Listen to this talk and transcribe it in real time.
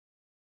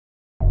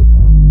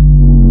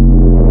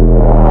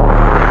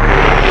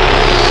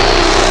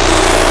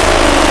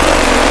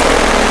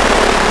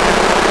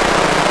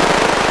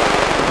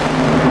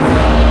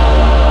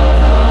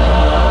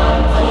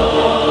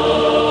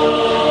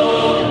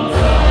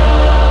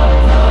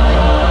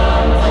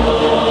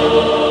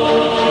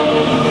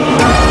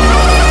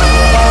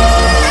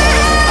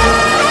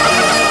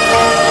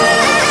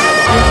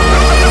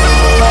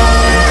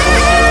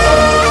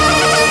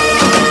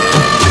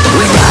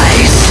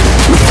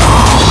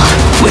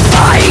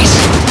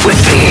fight, we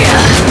fear,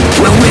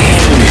 we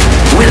win,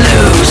 we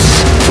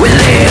lose, we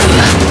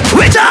live,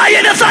 we die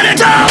in the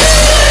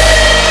thunderdome.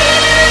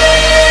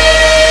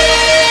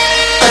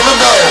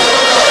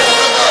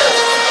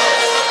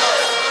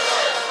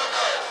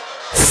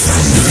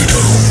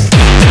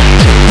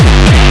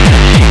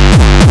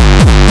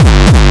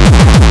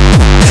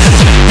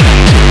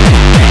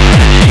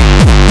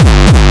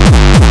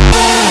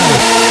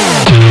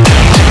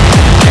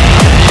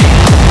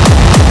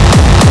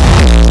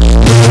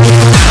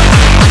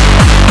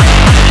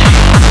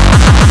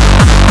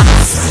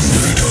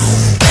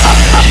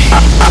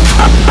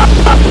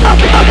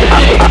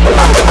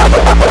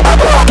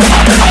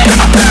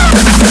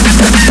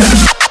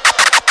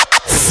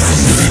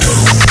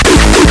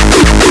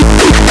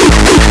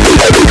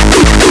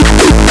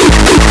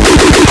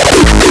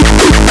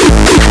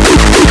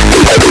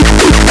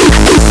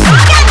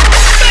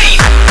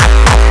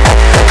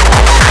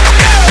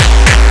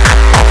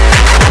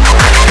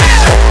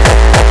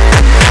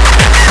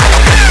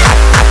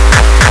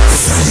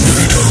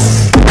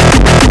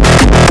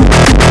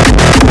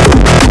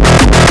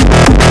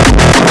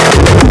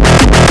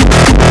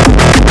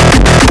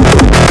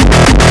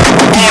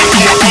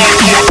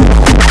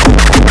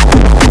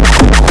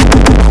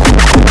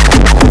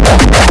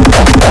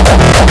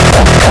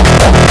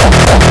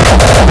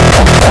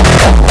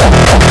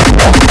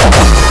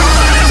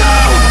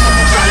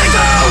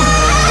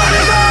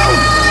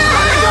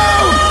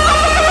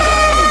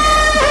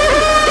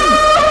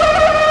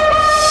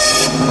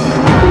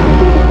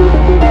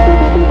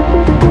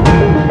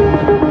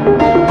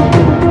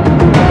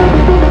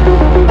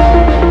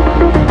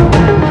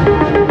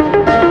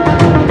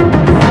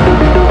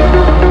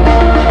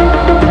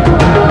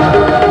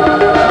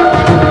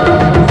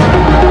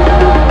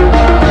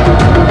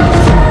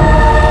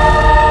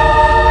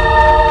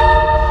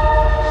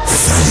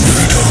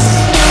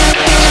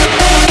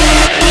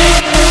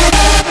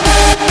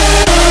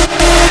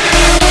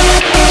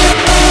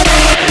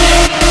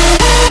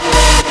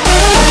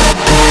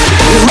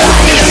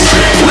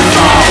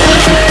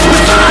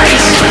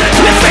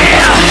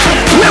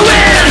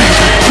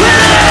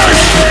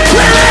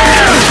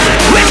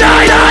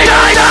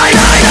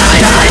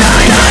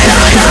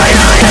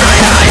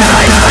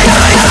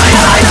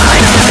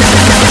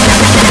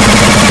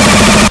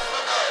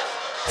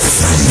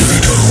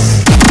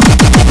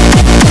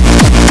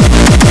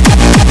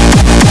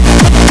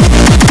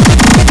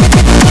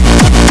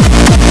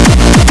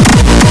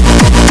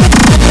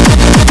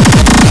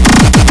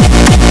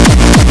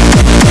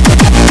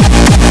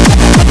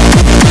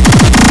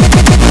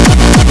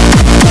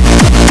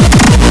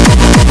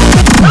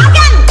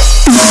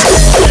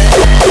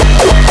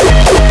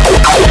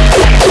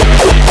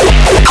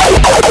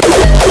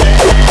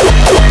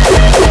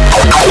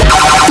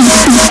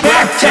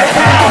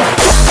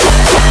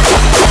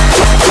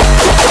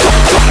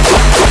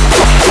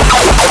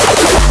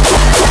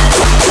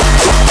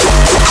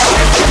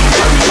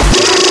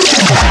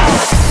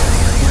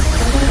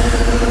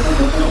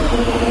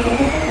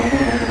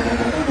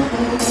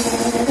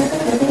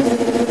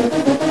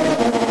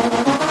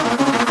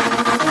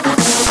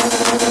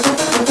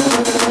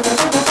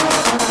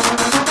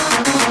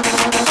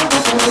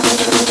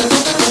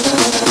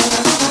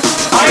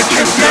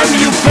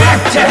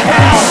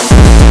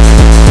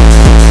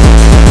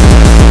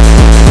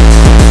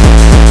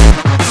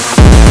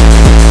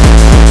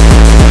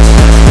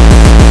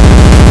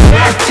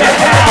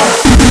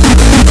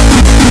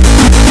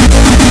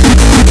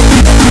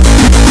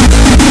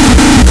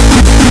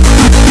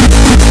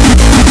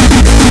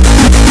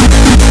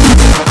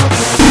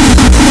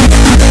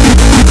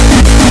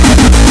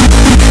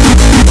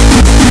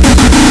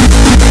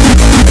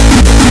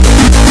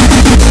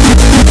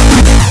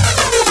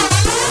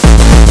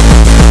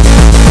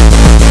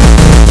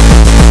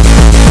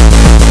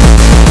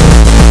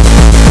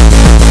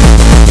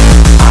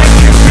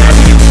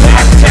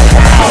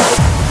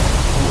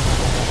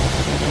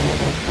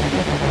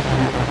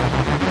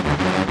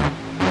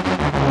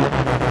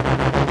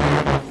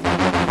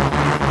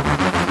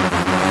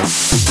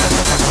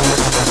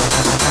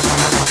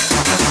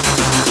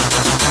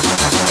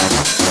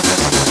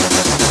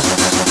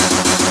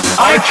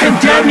 I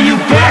condemn you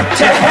back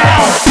to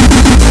hell!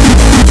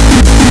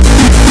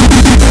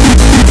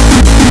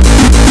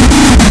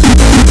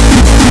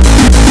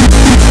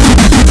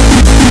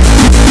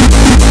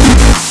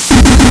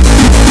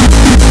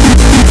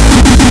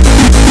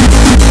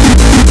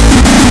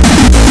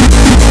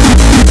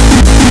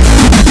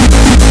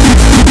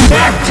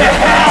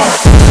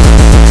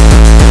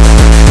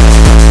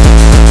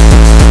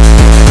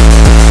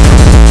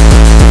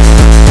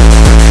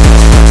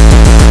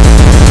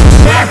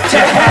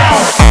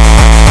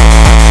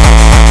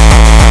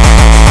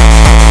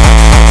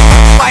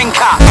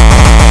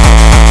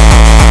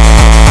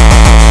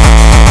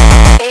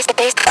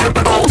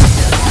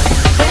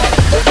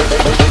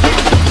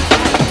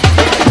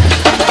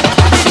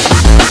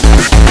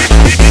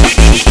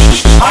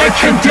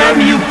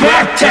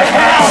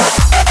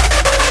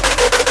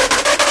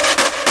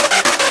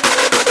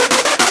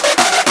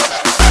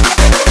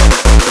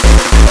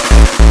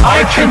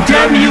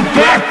 condemn you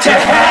back to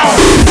hell.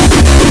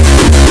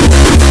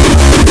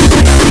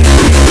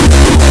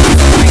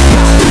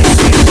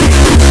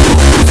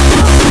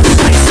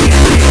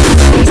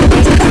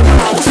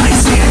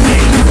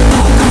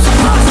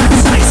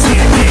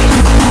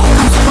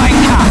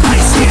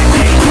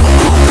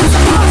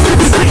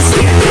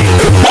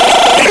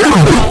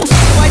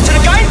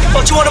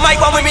 Don't you wanna make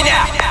one with me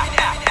now?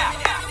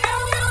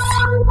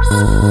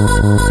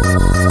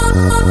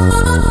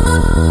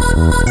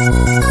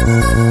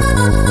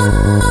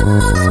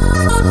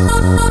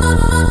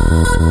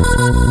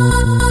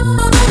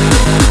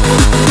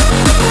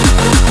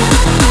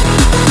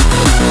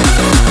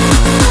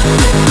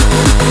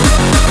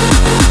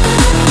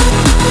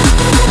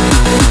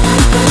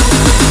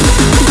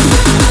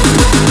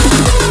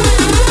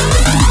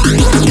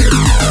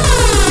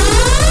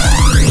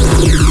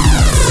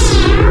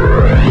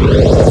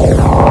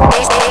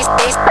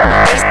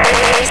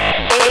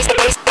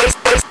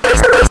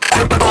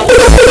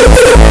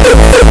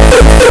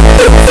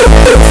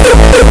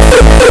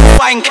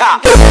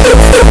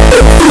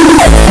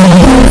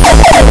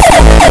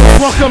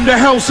 Welcome to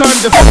Hell's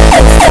Under.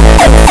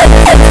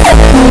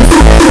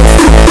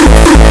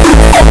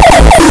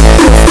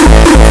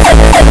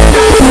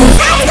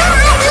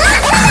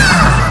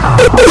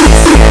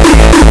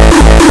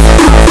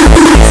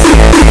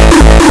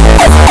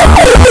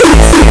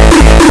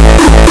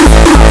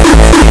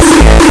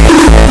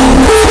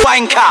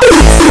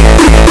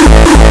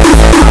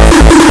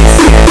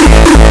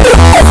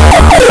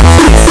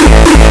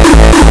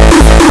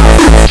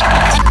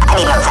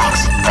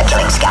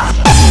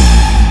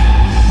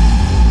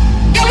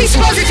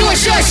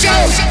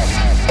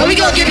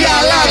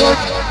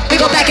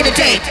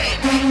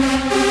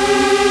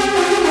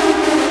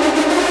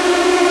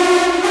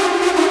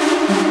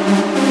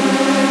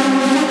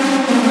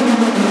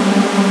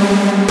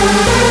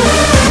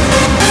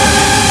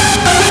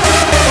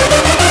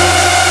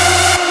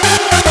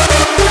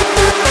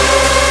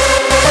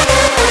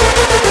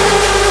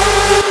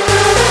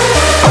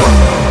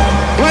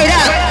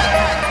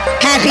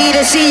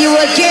 See you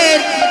again.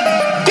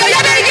 Yo,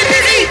 y'all better get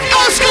busy.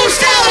 Old school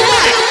style or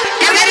what?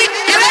 You ready?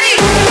 You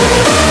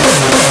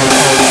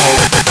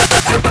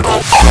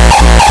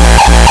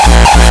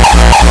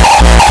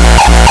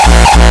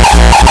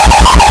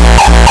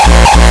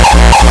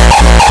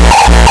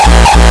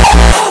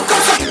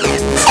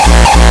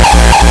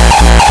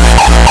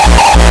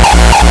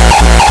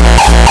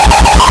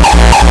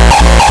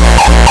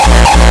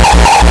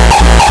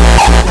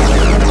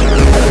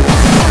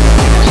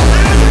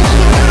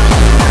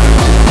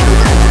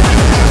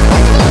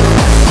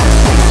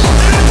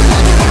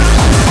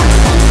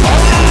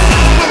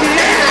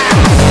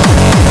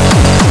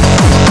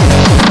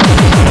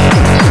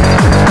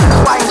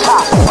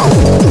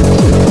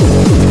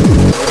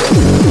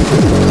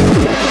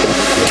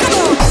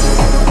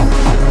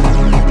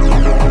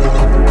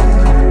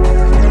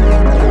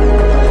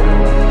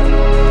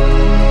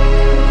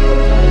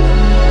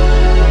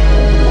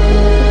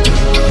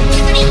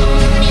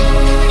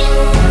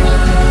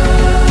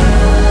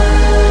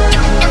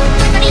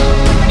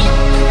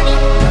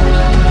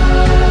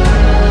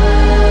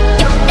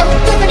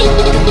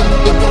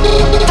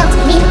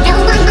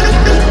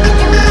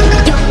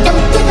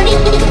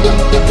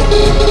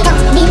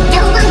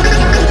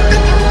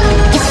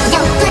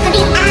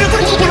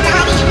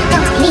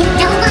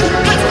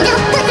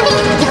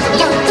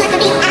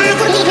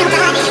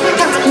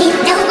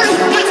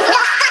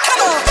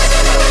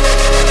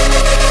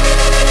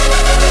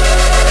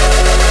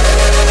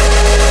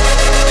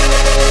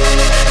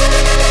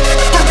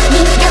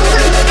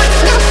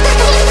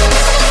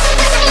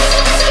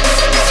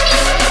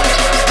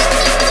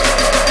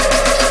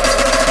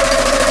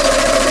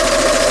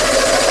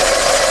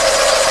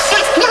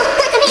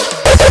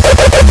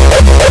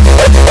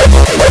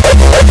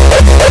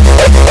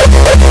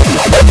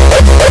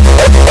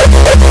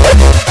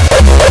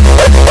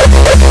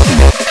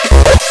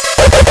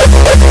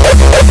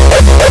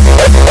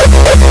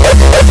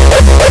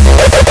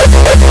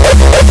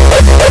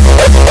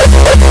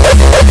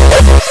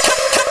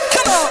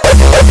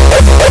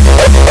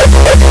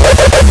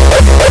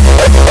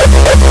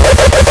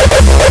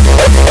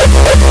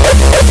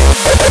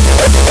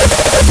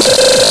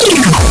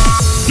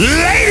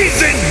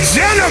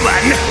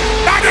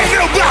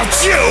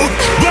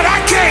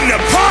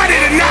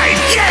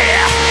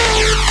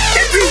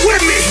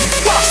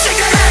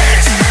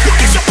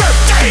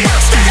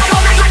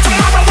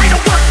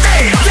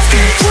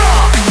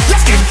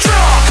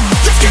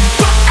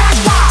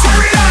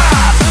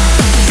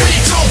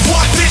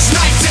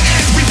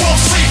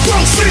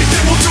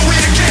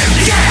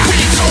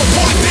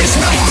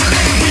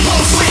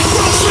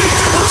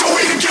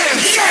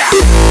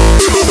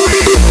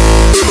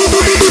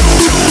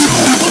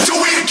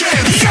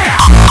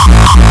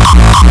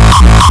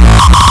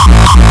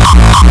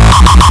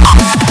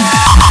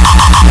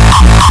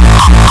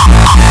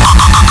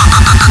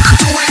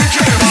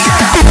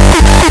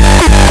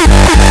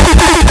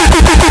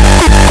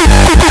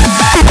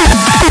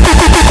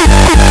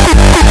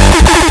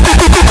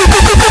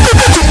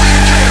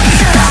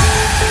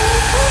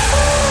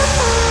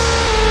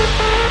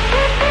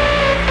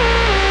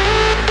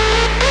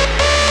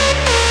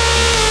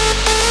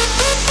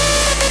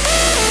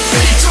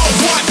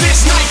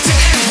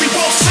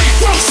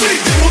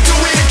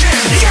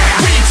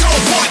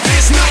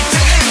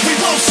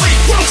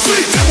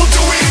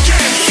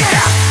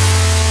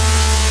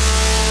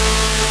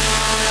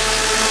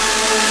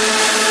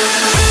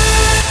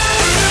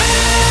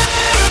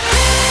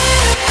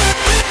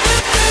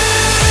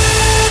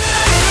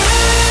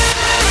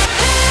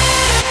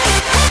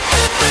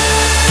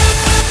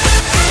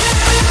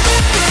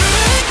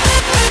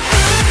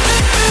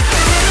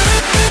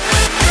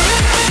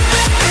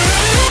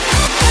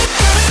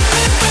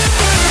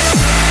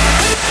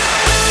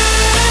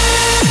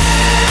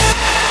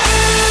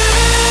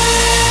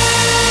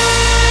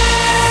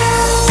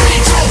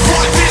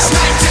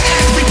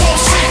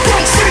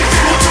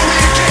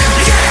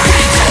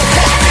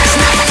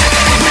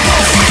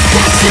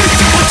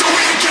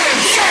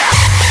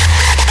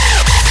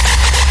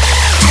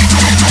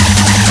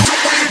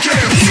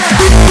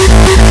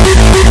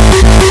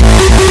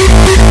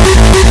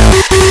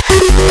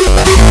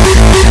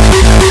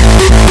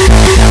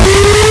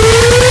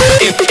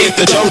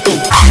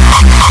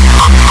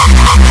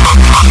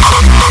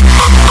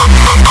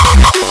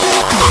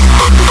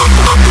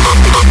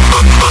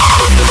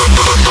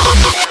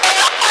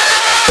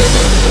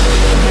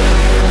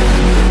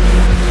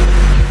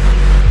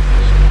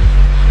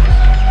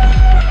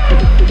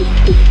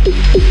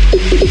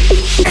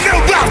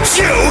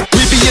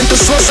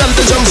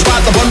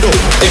spot the bundle.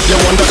 If you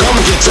wanna come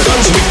get your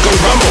guns, we can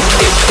rumble.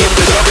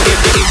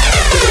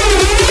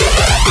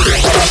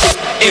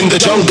 In the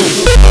jungle.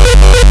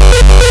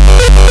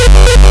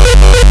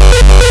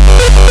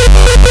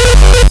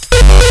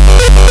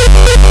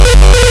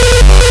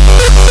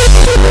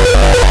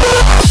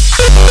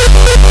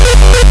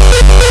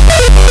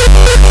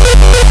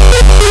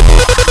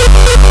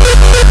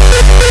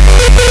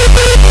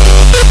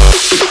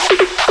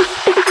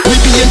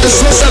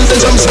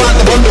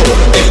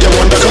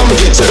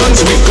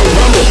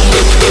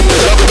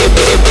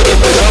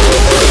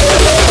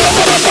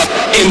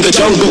 In the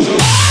jungle.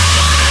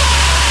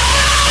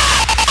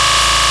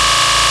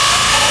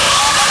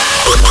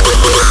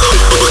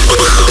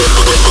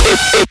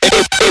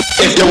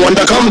 If you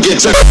wanna come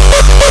get your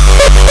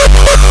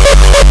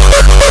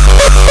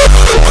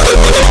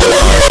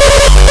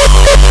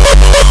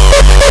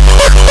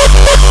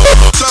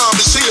time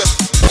is here.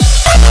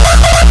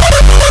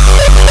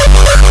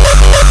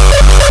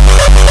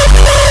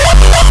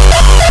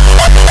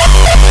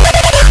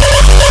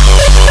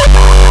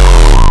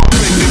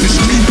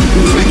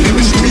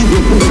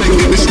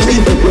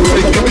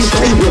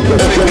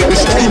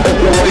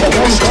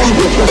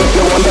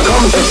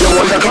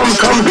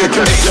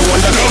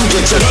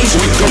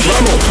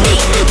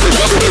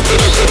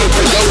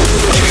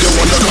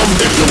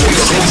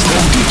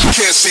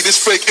 Can't see this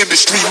fake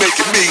industry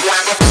making me.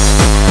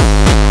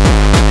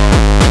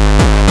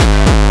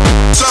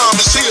 Time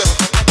is here.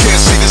 Can't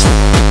see this.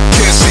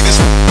 Can't see this.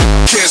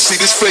 Can't see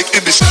this fake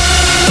industry.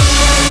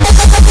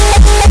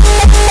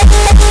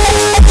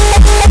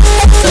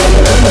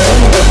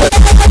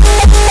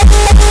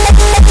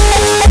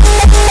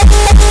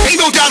 Ain't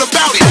no doubt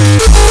about it.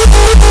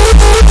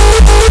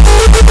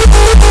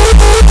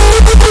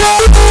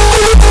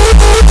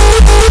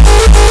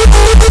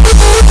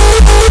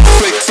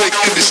 Fake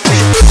industry.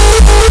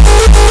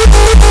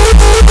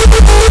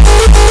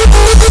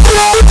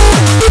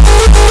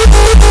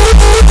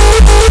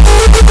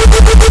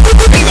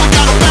 Ain't no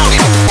doubt about it.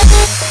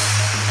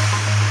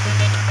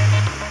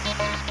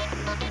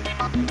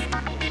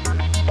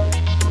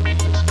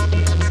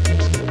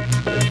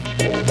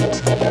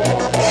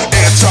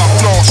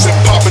 Anti-floss and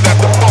popping at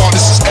the bar.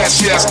 This is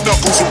ashy-ass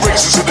knuckles and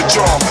razors in the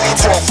jar.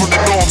 Far from the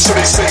norm, so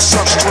they say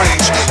something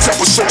strange.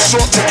 Temper so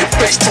short, take your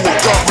face to a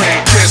gun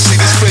range. Can't see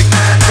this fake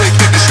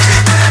industry.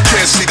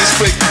 Can't see this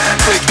fake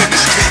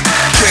industry.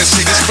 Can't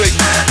see this fake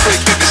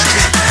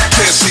industry.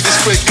 Can't see this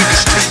fake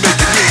industry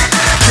making me.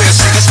 Can't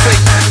see this fake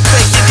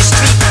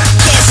industry.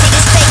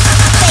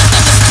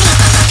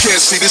 Can't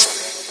see this industry.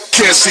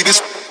 Can't see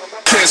this.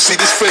 Can't see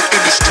this fake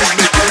industry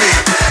making me.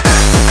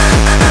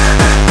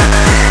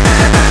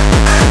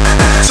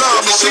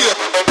 Time is here.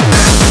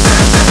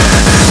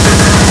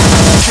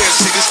 Can't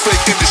see this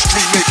fake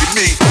industry making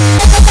me.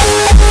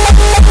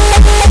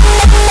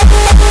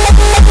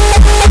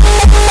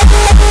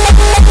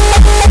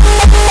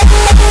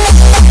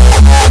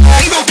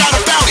 Ain't no doubt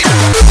about it.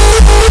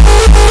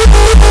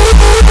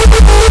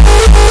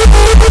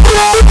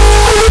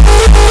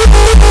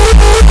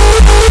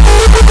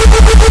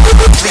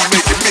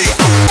 Making me.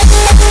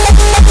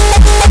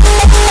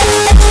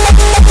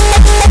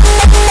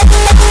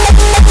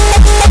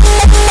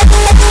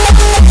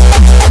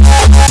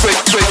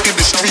 Fake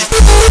industry.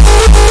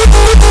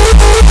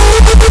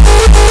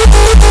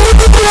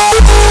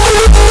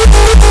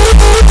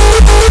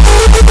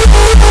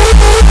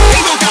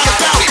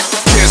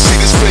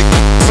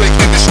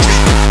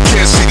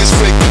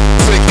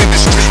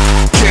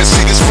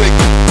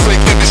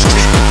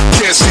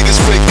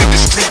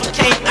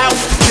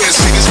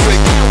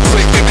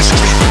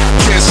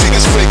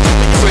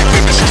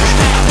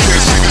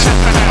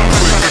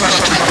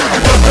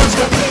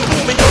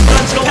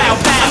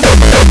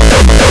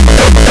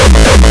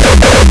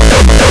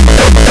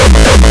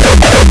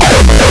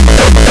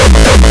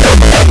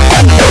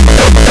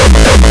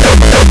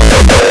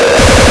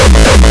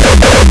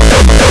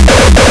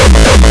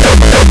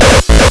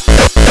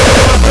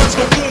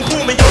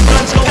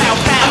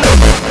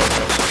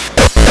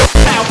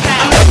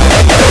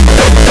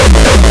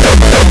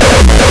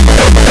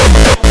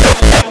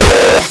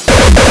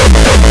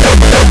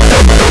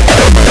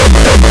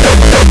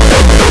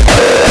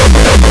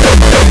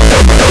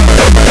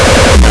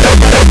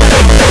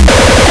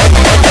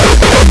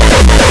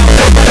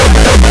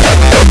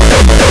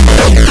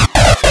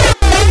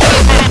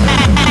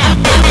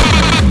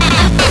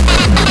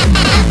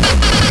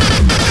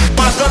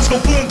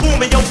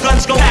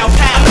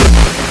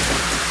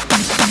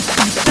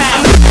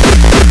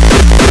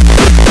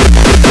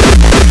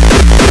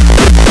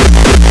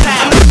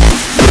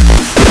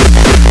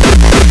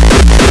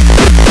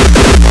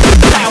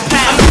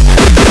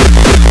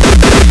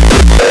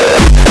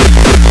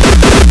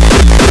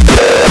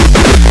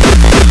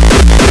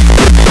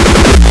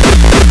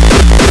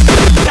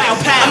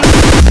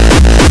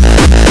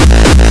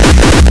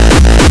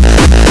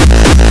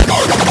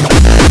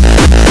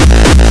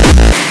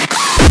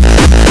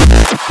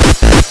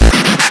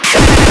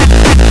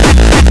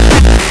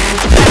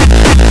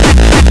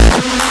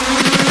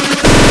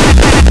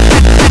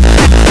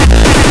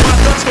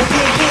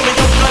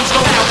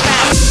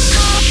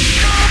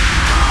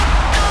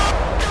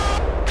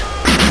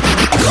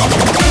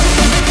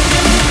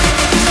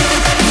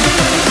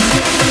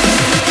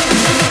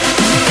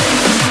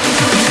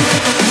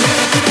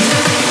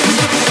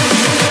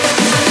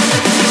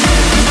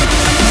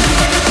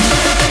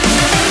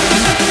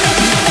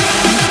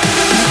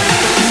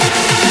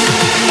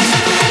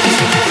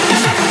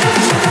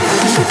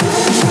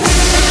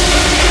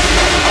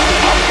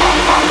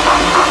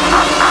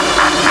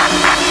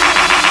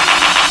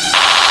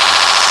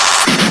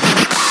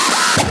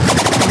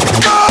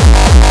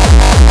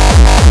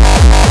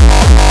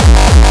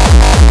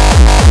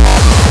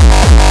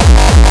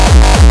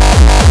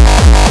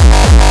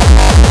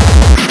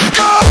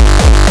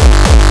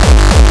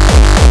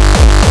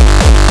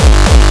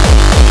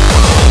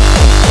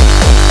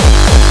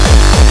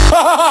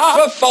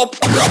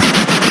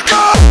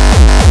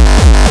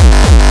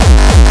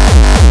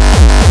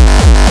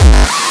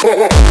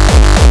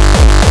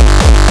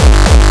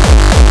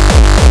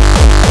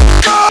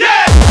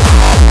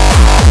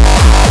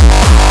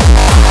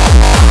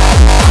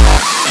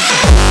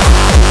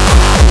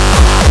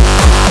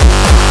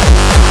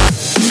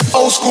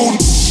 Old school.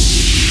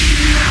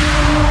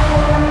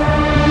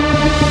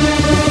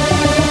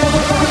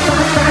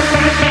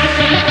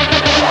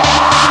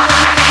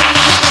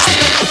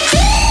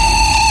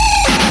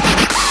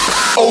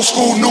 Old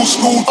school, new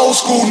school, old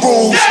school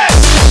rules.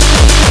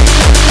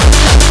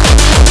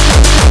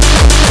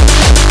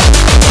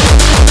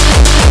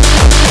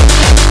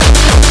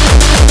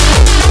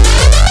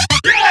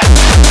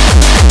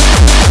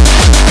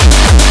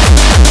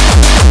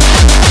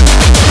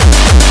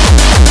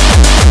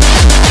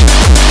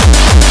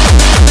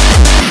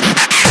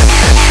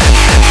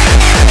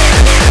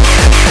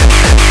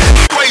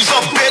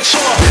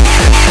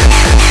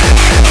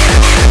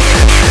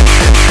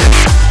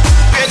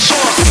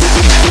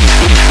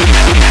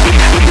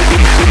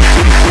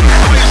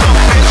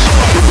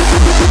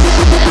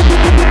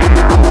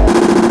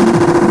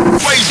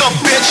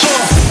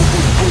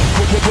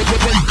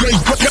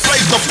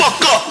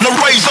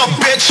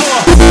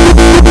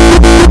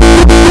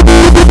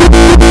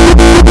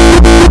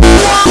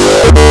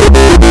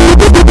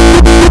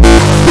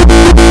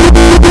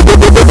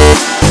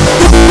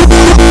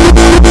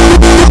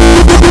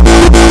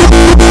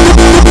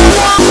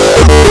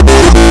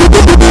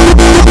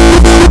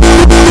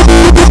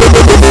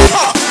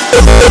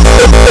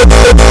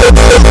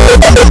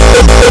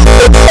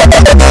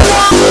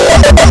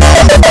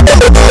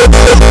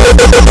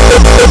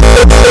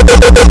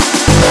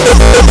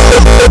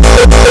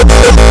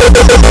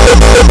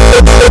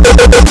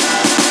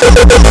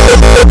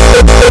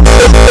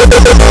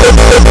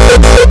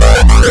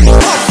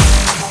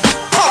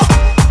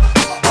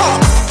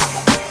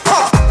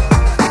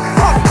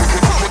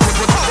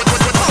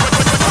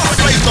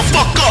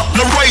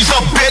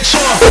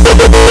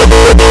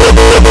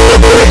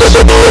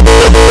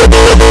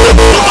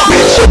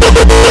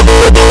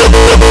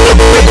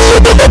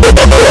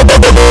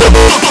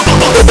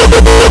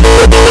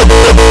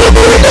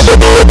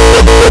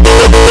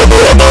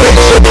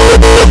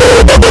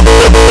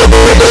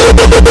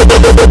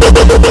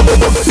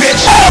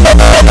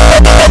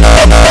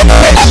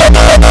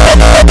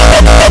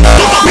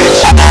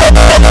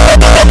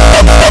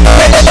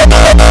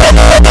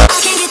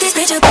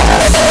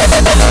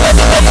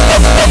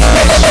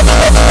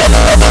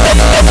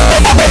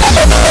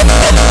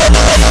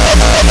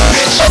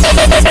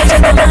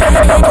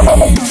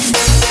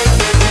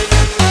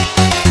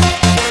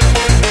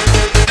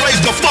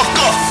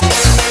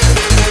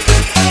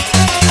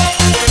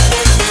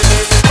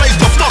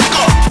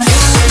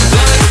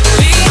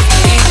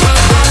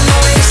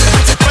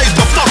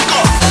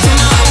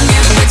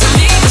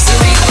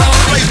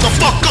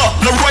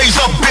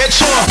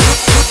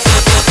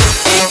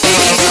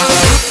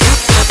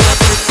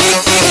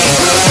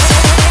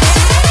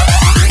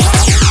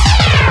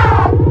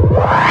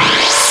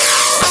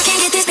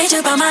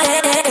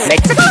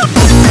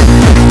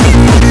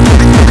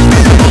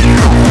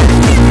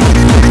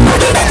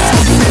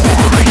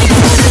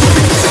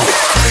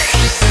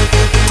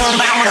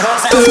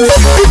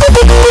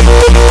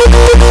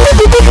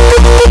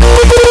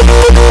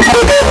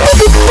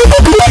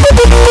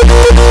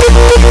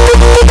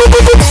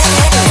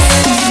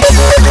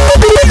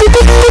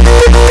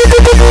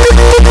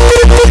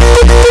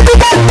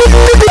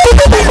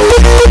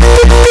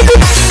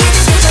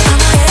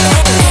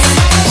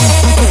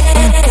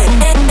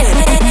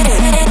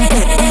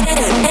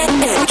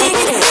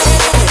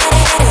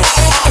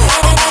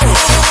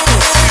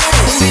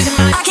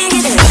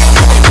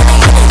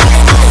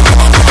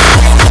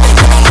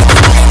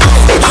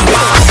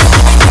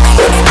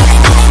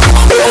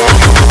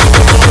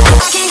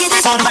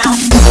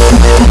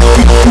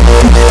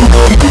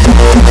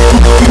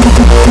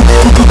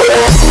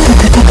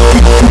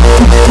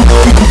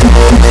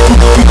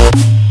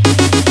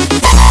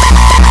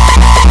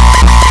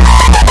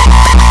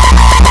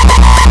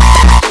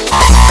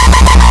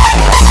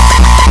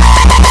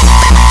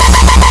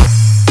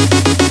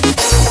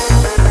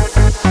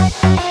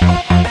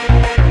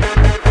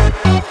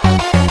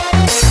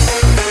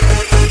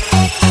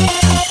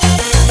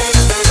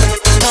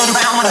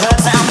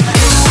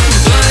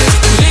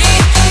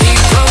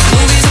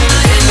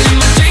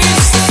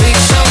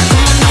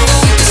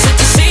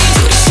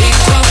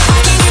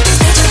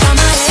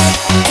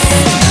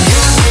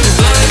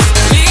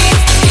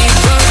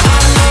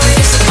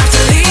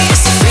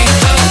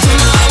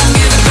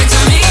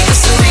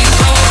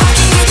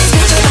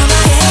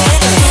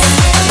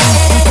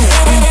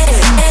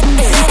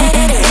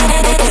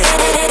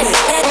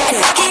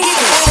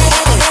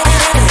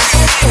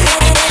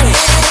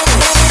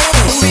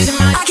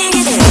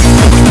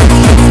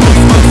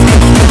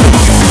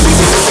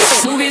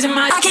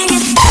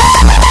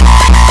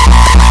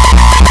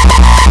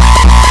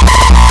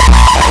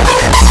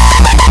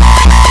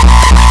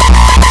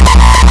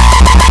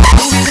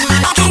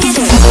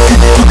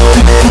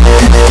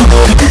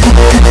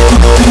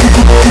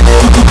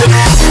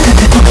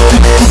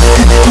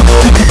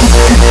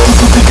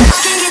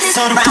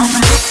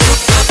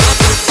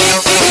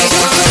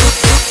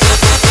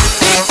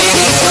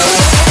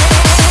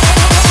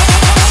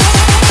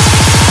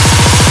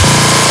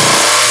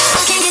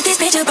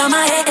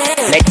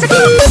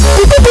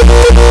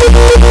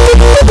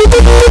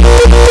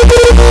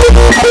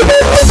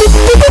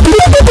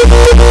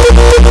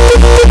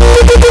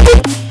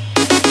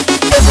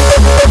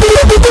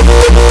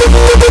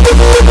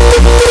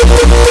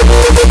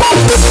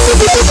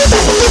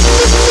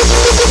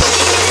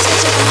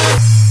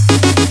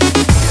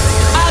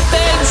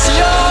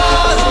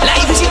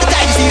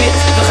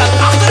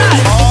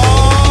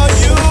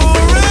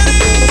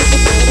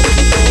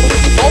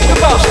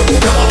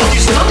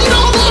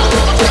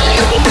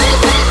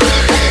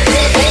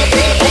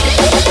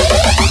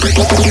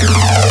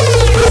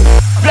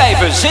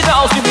 Blijven zitten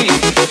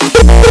alsjeblieft.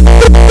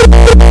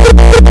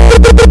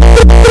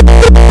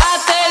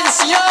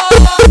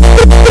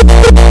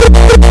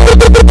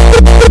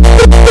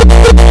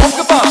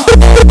 Opgepast.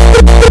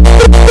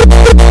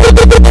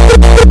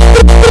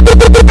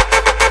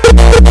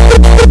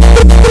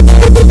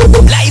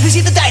 Blijven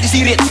zitten tijdens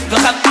die rit. We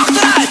gaan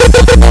achteruit.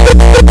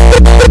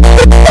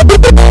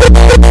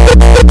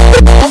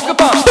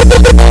 Opgepast.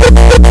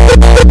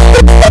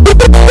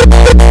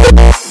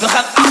 We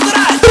gaan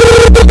achteruit.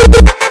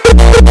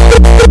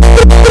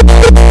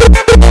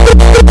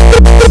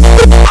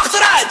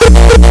 Achteruit.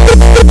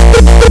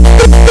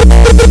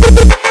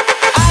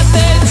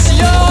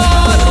 Attention.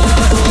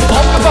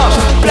 Opgepast.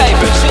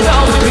 Blijven zitten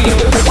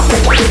alsjeblieft.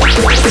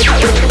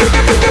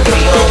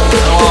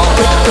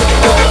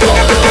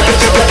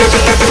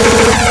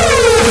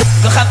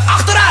 We gaan achteruit.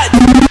 Achteruit.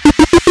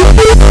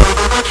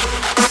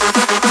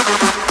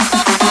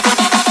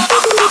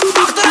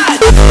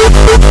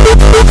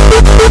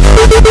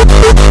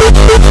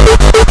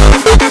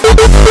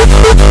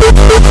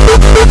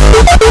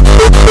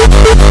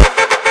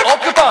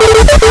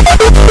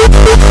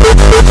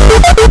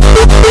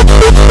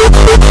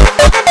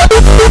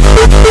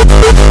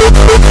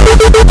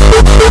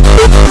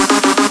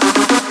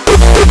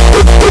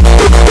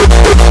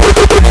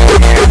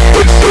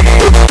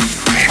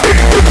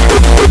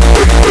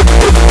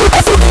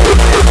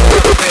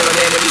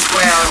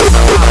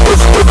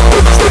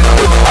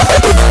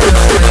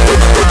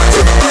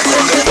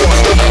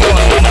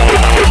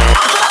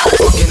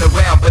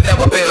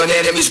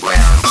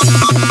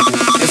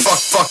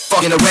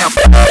 Fucking around.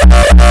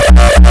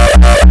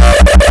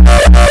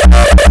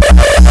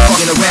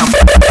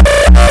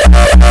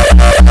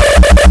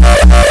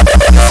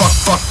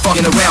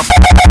 Fucking around.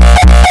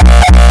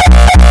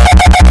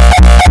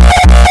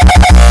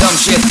 Dumb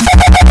shit.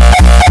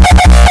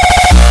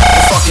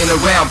 Fucking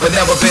around, but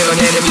never been on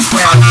enemy's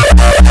ground.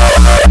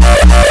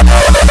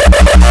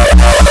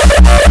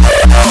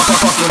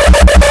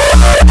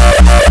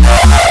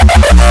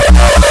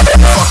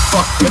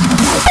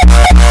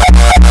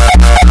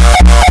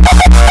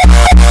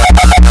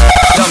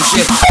 Dumb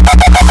shit.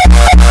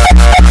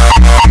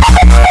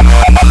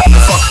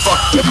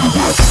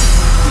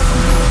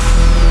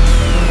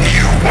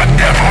 You were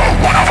never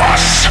one of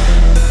us.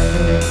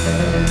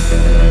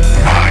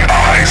 My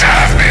eyes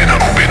have been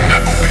opened.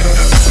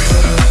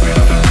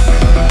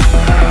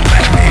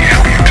 Let me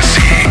help you to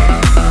see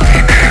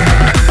the end.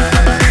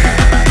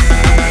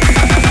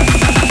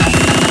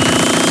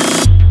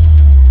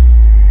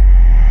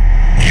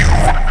 You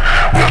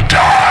will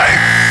die.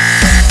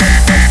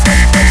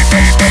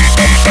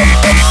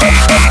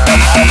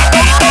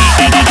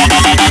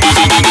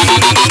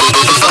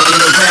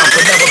 Fucking around,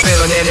 but never been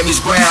on enemy's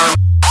ground.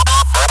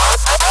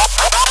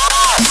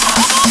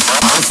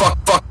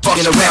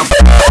 Fucking around.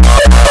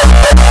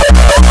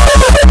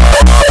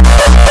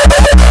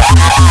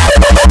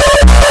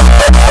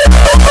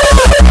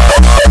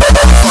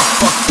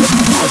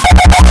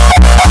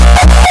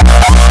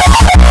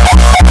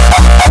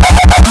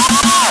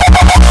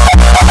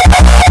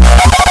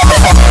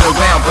 Fucking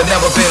around, but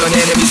never been on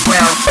enemy's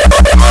ground.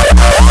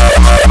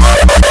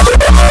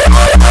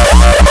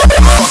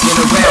 Fucking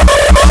around.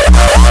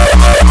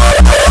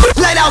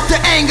 Let out the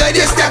anger,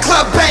 this that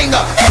club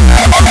banger.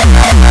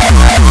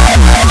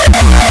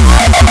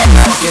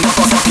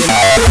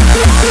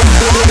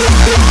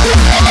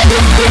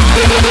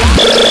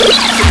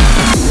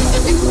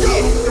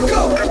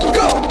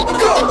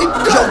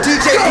 Yo,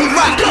 DJ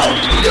P-Rock,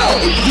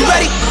 you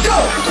ready?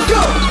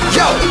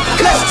 Yo,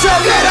 let's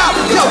turn that up.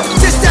 Yo,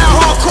 this that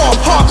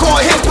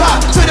hardcore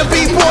hip-hop. To the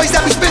B-boys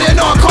that be spinning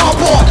on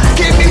cardboard.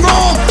 Get me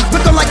wrong,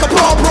 looking like a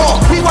brawl.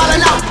 We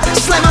wildin' out,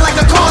 slamming like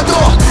a car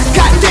door.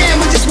 Goddamn,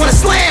 we just wanna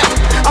slam.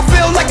 I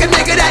feel like a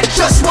nigga that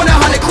just won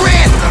 100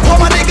 grand. All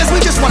my niggas, we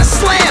just wanna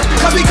slam.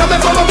 Cause we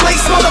coming from a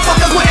place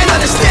motherfuckers wouldn't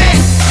understand.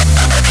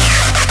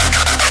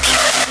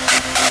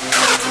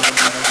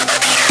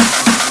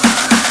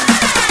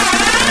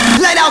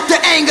 Let out the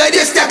anger,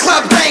 this that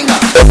club banger.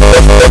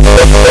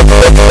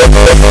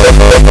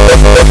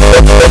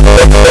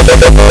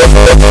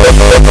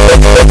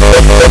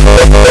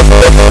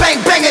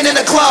 Bang banging in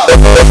the club.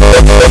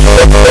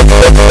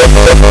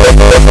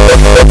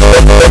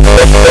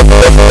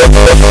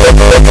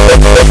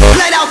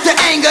 Let out the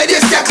anger,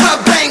 this that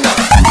club banger.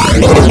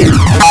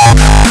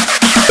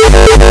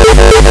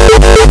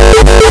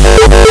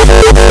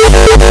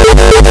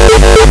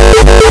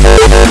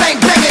 Bang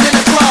banging in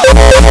the club.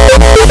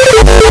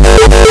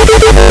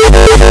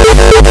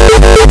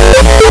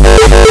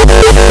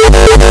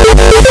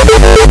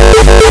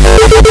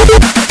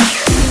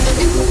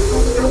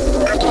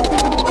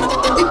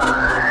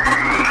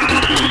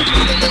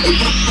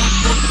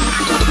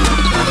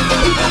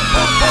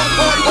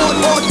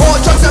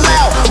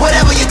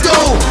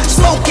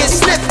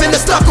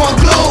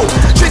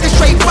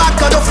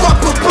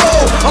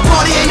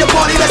 party ain't a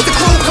party, let the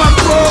crew come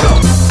through.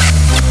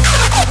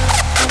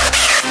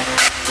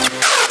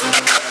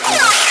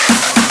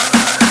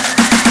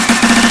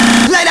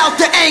 Let out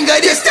the anger,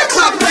 this the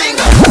club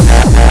banger.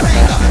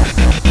 Banger,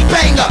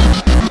 banger,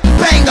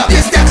 banger,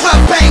 this the club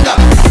banger.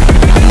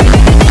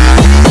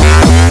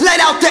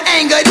 Let out the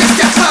anger, this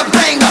the club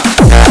banger.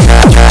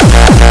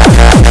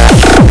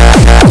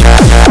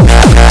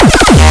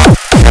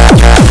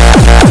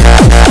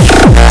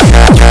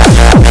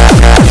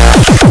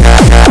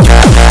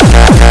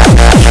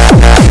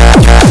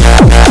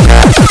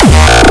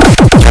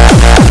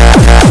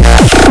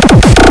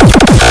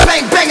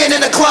 Bang banging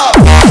in the club.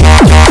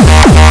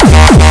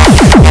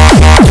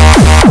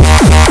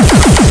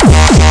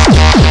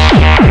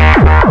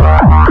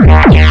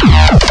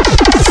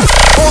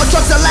 All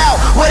drugs allowed,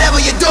 whatever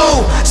you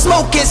do.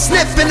 Smoking,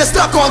 sniffing, and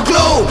stuck on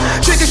glue.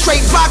 Drinking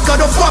straight vodka,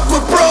 don't fuck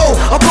with bro.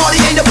 A party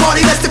ain't a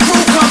party, let the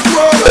crew come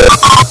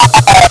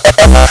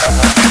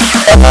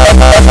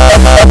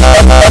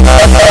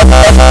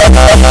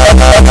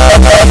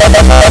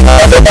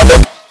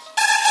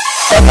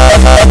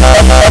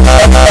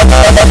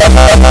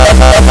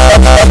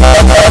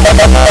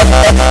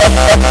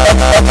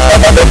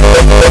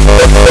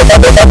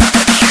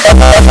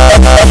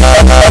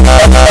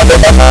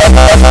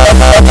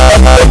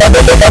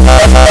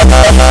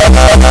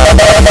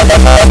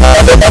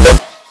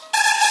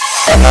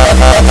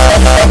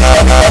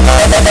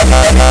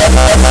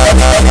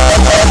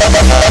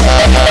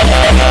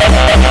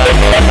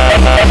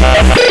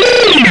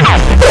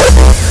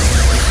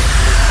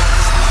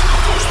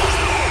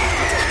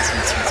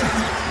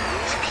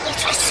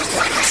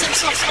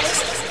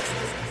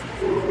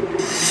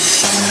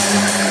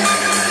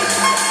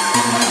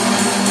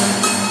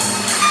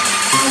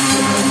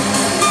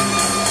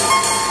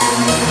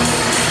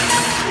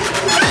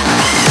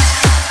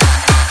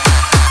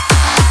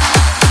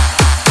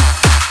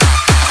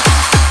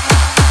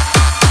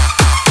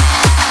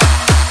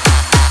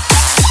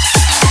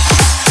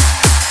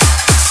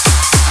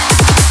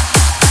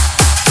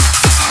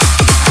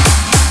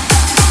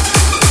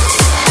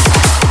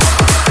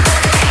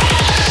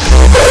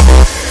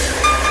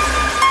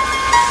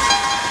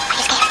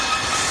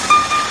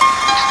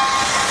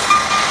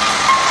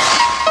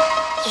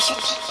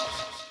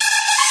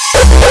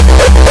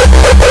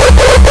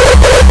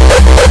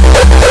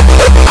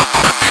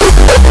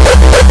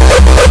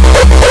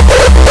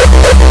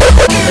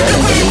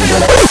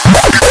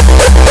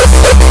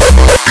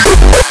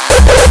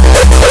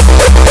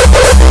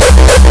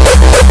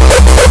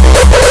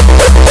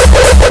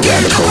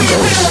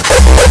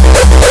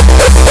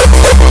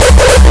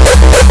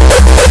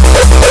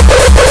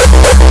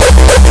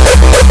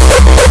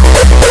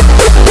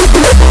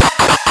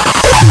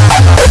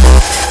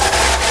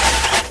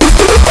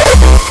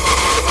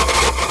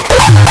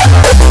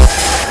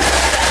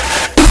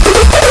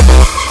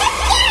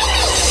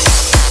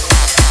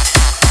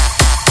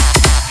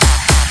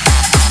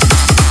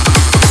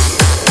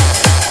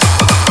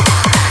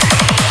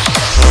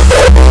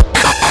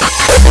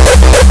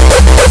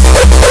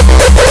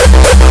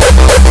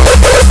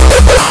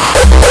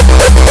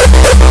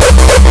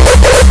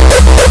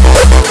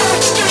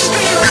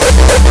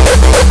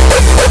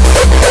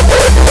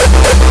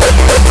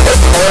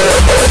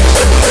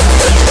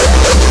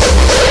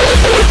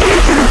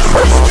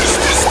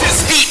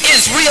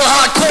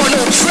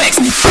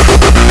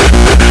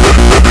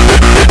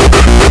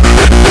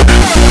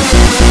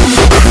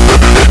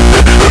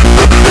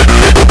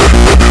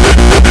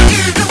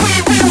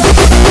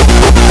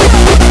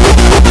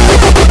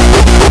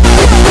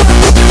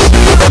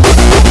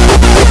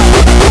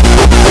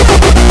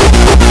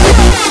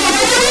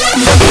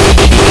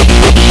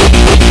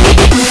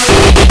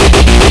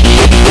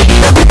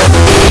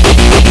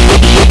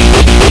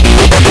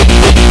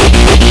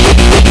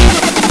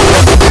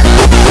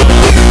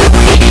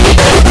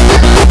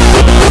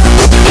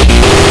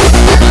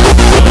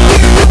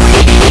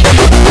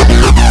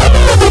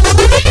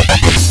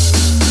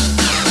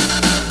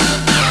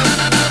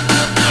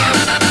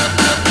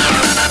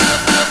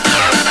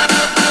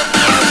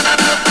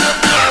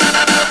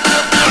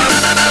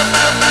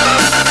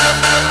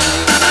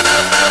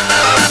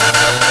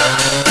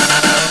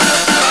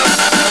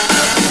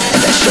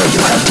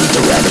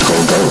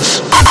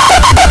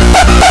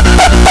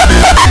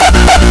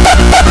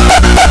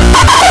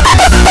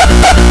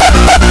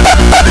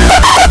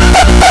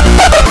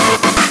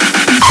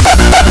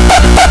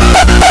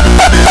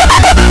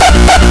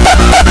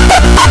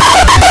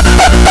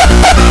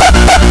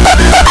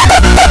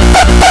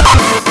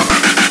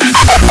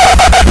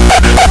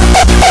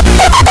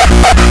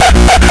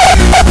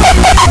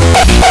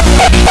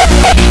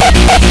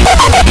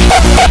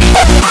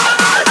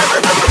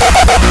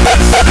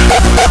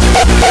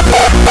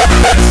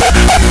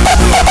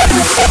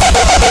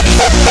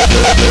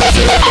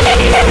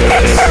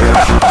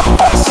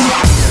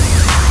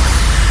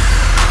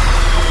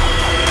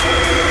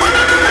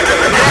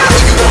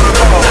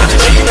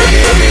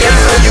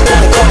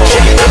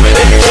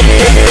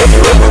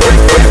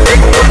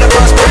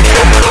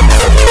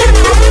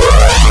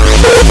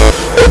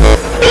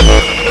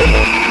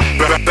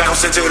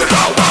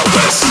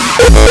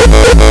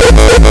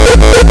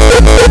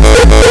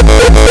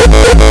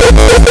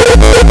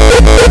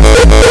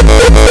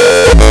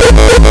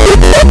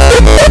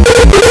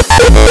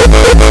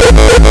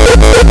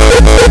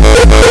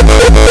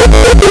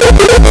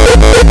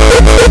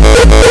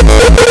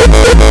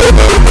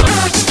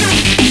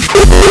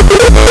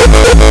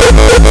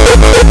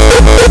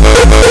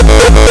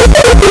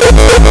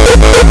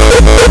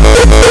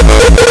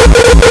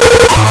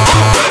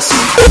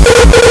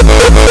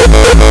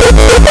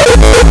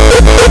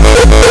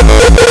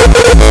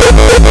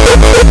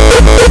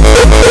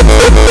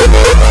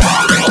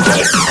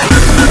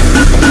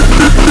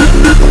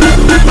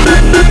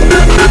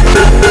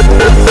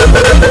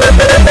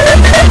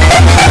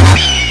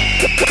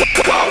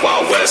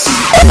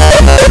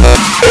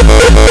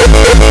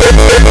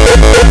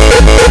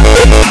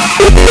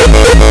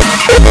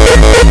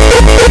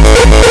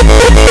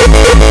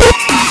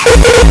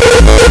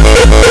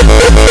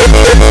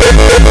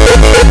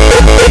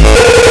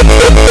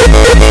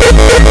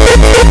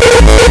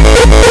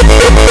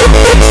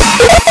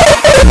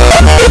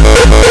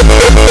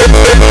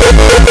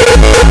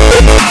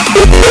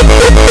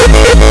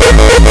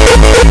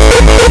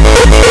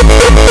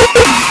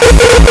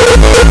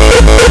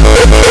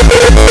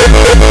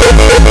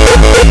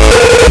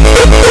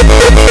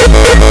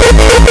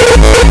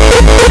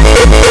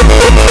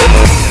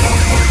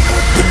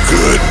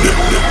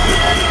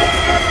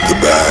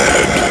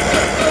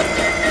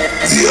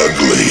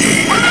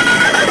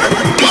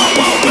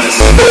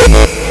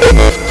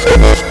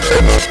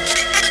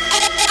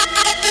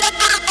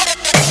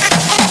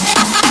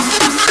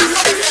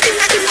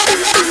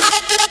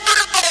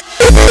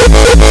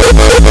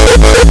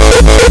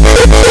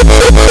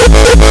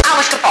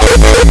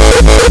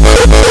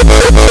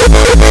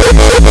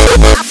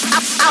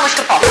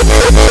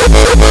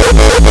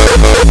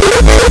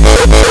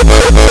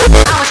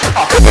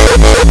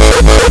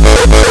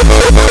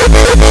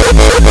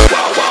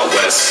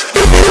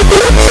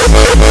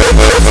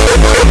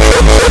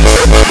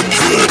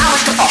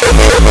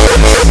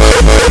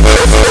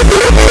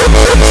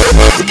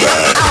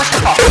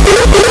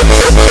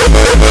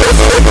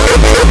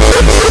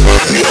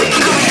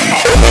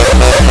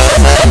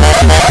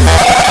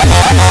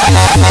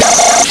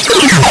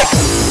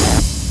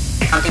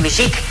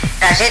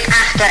zit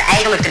achter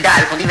eigenlijk de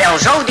duivel. Die wil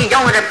zo die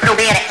jongeren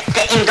proberen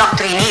te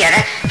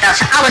indoctrineren. Dat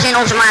ze alles in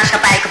onze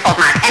maatschappij kapot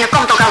maken. En dat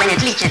komt ook al in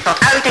het liedje tot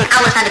uiting.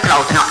 Alles naar de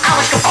kloten. Nou,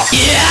 alles kapot.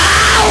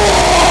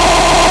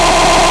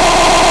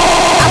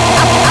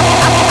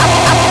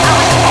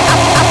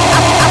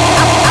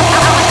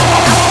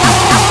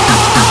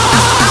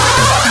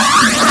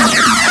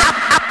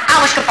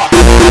 Alles kapot.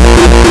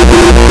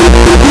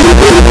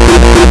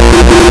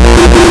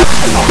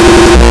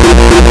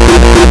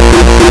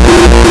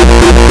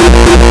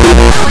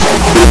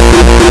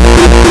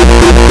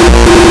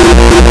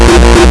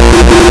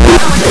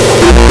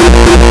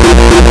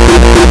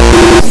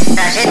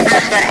 Daar zit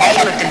achter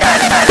eigenlijk de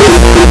duivel.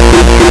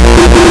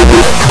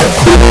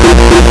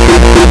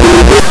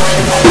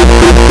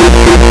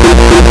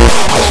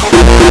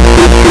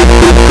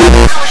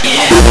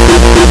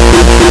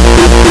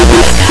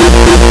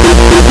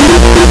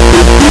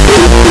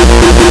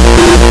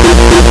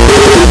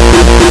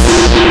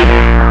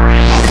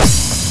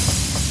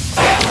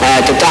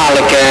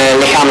 Totale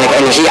lichamelijke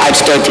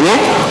energieuitstotingen.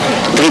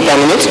 3 per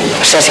minuut,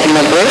 60 km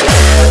per uur.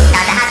 Ja,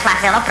 de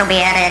hartslag wil ook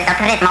proberen dat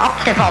ritme op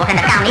te volgen.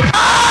 Dat kan niet.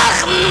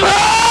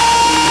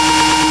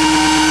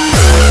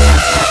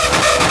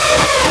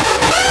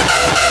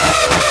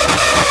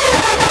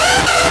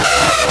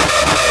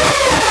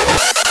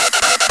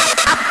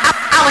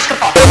 Alles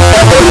kapot.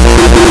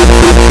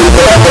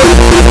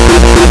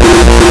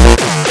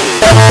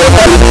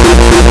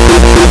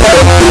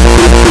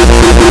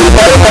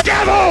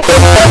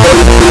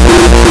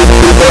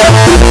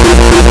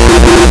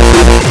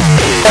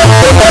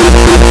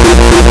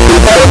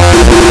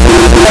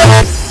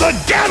 The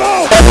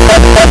devil!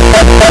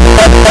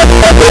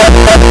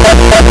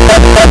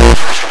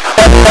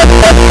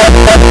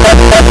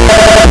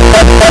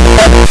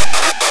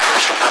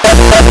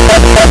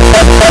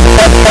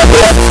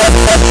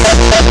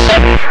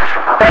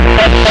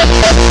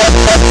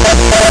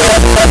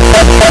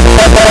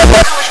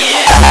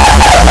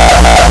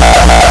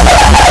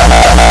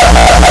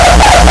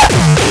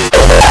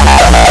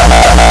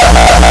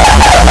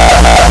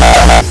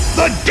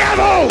 The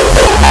devil!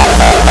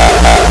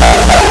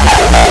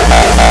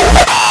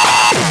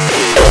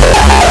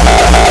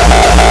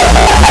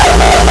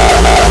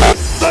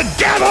 The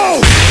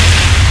devil!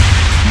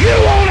 You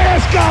won't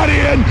ask God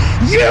in!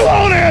 You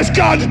won't ask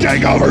God to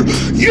take over!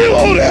 You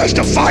won't ask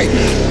to fight!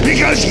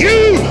 Because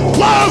you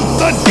love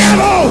the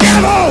devil!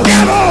 Devil!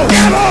 Devil!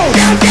 Devil!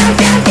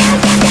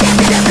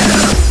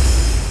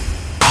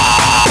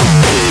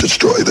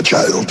 Destroy the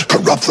child,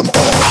 corrupt them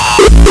all.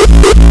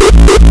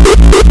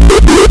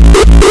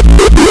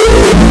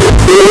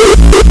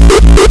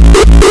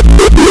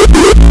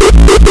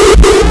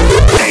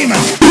 Demon!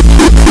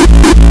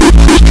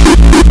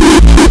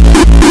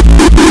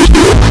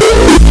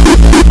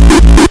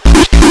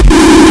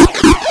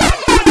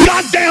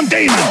 Goddamn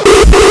demon!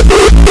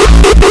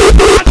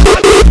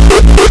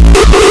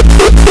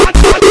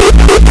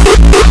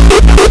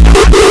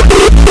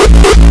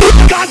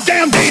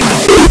 Goddamn demon!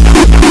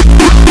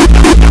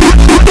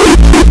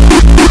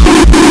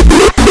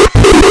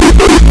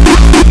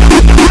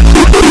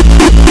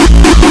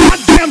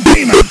 Goddamn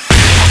demon!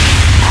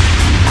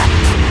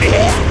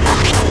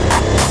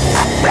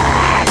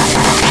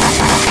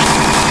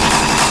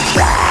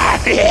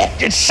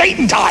 It's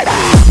Satan time!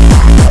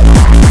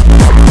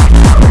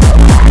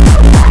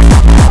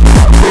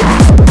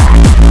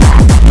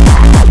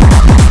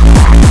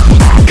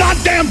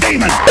 Goddamn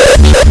demon!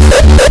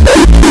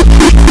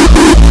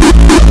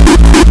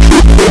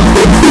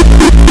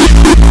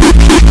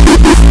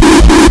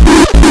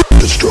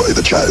 Destroy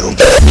the child.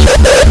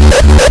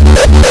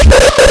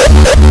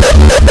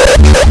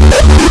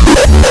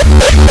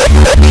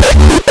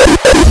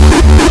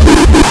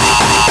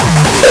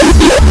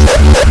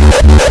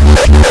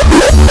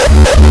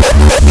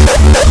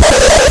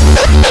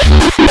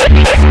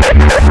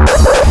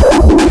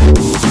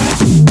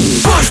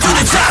 Push to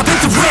the top, hit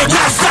the red,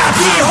 not stop.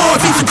 Yeah, hard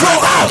beat to grow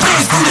out.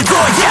 Bangs through the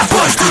door, yeah.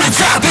 Push to the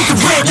top, hit the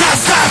red, not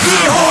stop.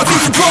 Yeah, hard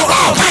beat to grow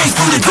out. Bangs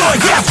through the door,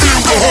 yeah.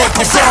 Feel the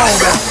hardcore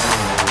sound.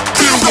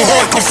 Feel the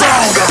hardcore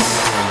sound.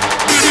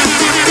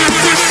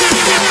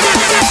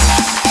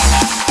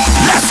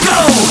 Let's go.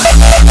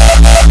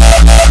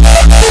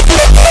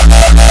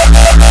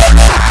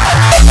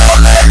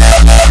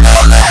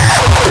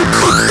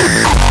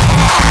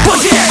 Well,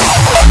 yeah.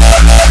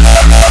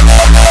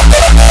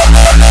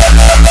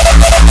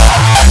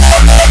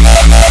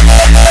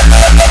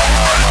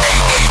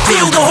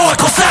 Feel the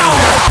hardcore sound.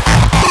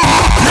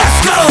 Let's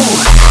go.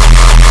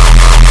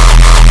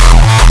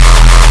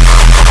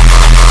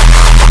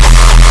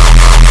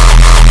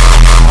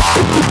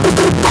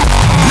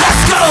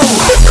 Let's go.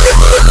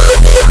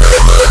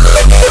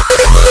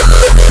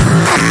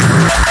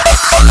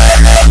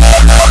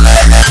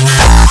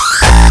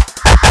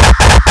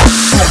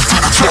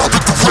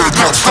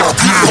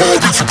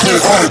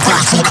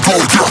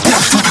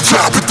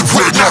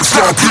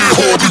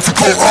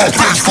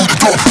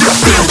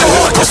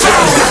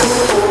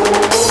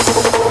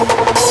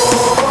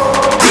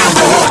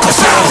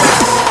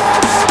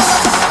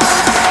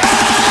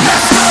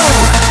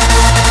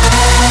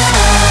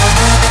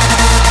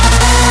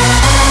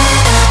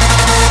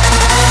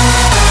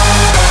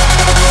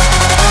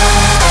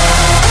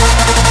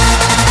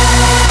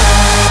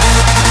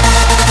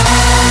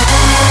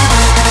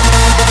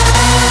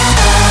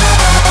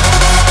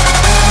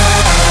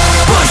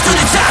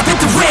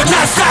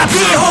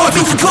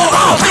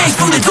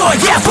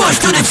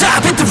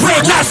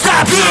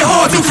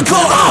 beat the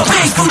draw,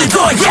 bass through the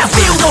door, yeah,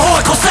 feel the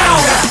hardcore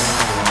sound.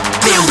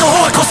 Feel the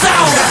hardcore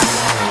sound.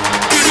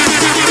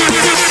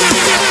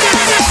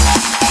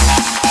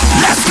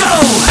 Let's go.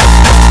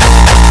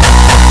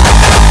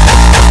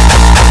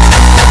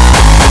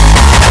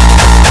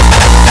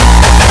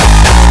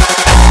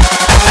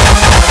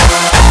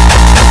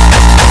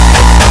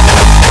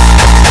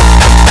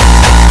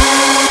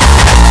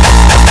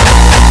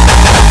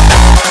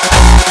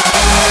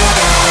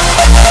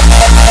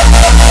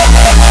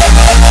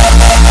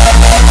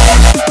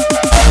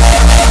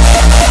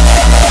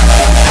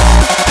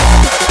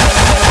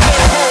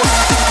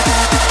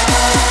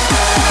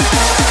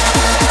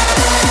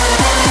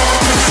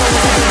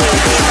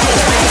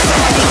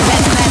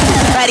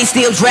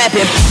 Still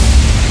trapping.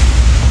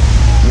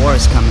 War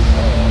is coming,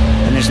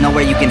 and there's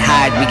nowhere you can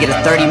hide. We get a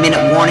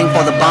 30-minute warning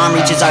before the bomb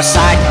reaches our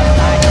side.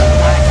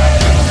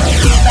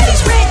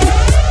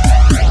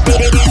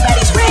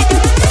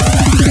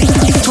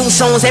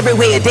 Tombstones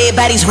everywhere, dead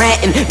bodies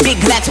ranting,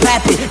 big blacks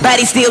popping,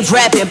 bodies still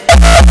trapping.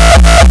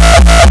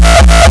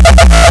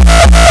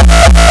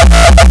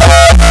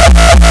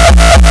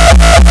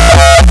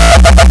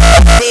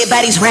 Dead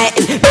bodies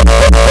ranting, dead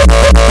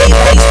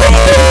bodies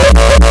ranting,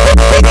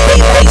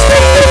 dead bodies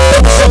ranting.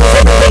 Tombstones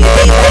everywhere,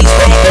 dead bodies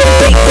ranting,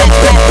 big blacks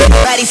popping,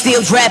 bodies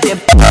still trapping,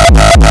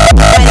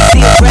 bodies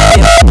still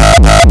trapping,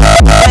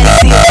 bodies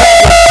still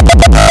trapping,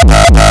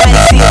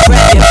 bodies still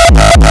trapping.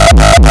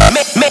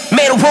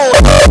 Metal roll.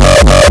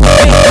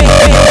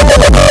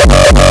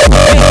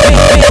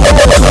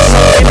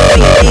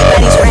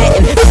 Everybody's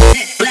ranting.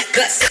 Black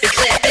guts,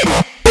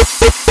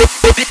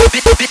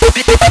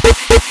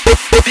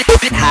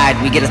 Hide,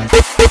 we get a.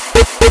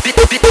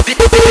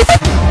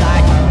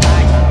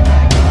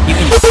 You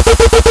can.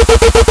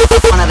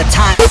 One at a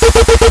time.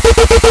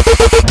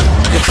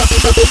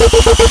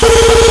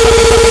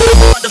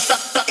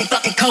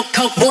 Fucking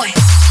coke boy.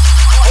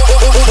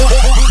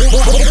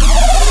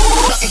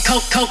 Fucking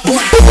coke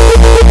boy.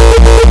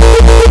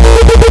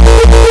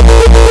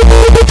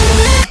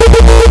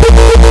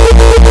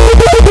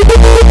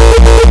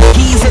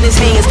 Keys in his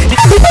hands.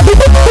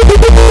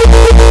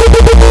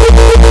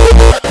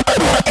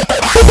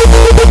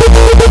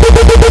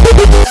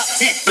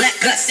 Black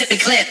guts, sipping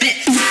clear bit.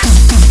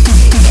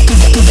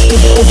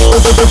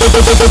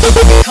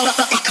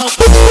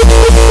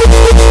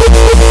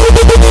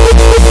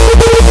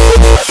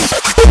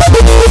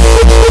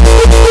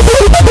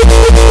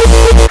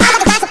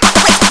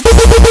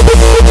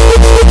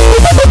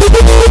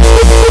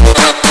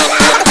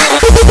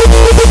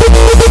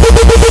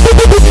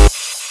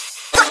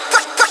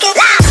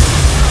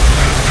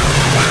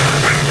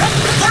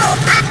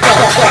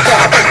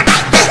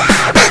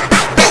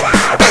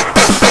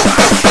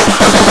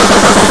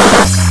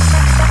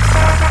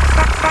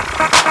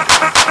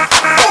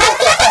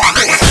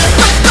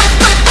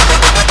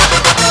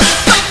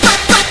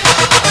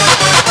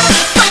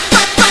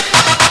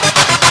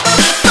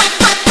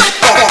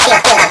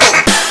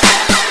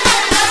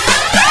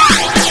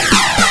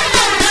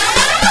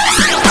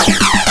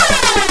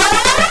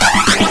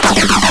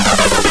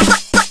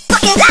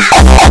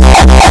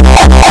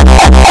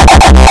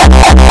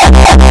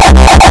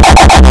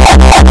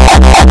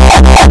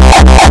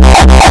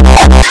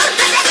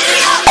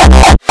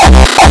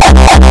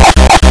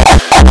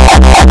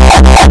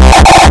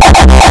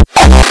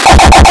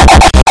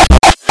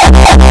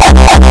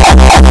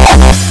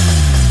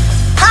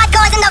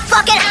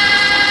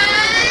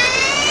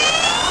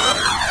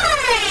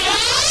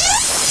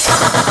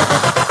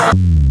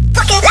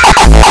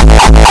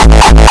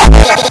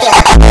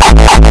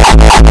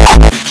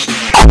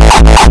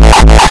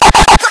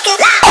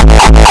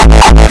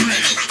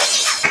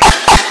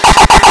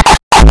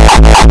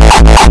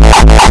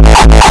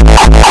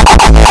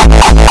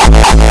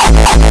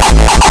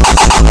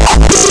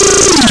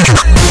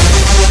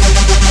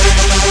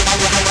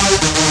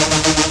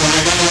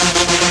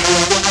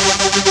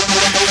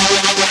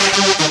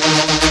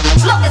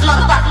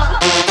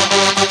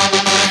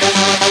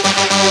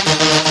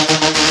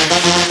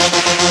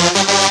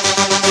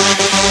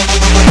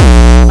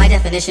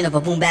 Of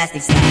a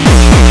boombastic sound.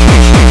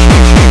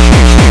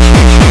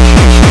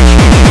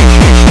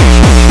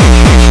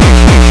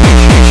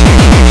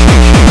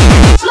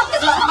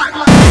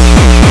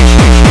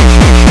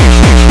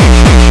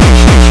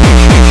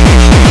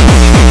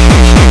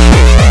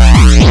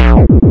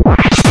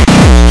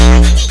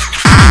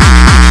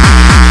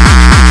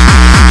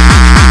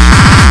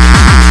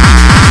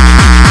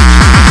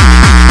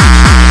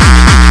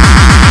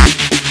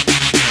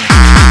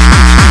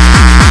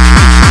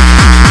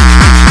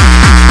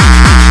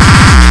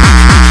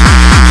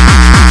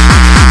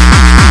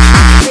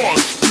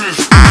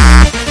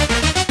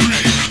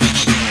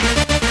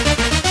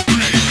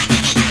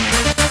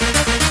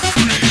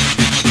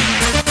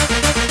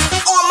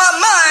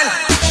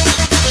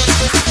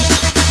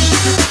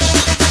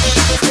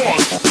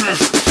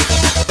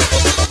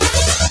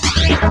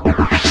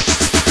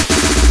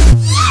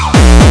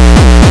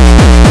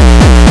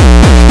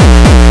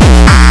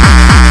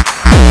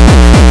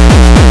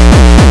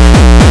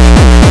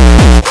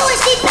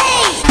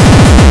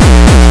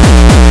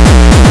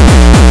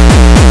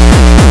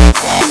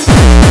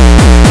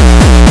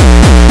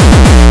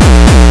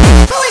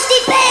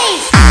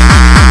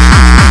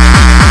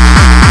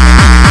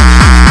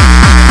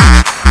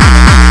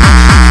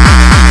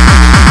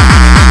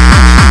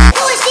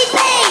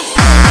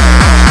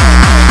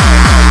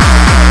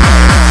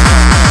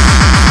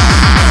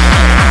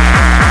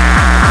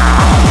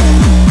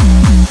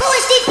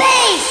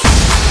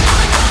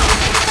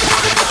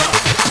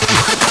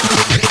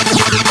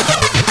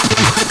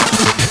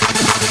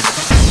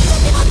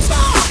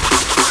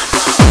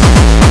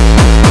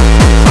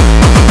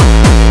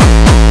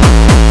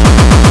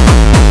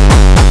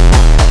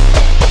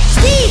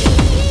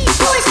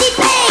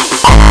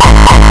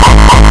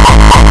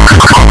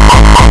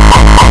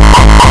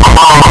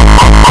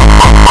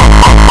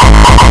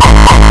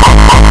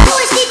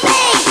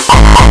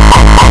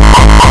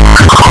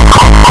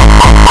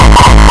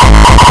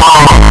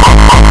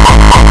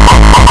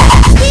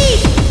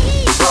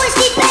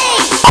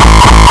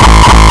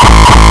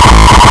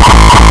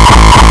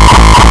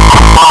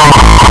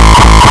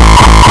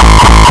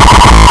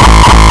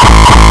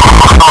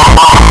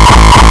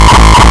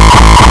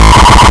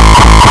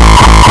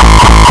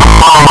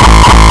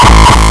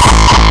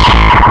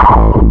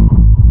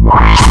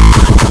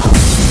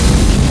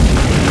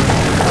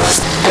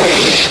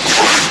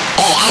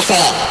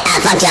 shit. I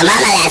fucked your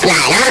mama last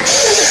night, huh?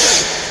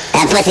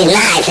 That pussy's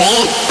nice,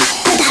 eh?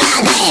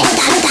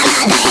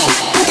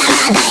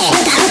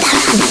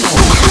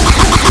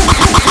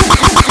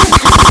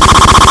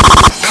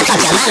 I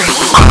fucked your mama,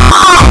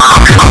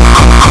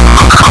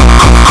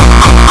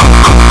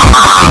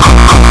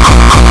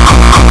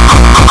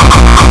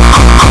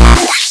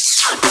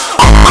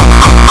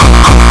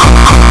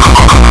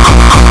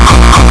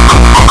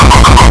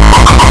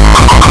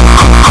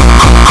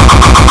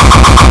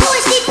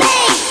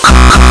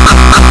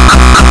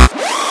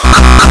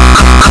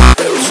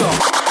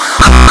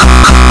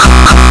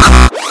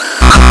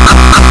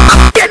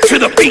 Get to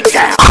the beat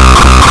now.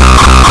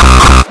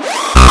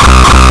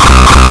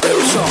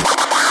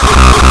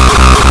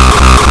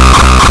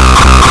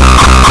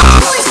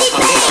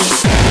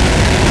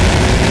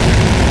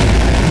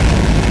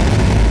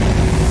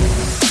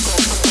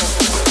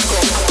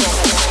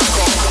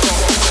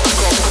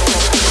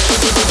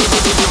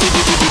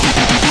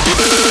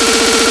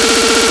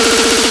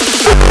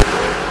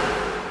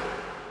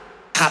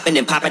 Hopping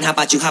and popping, how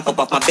about you hop up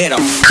off my bed?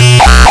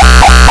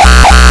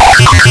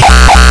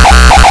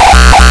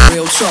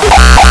 Real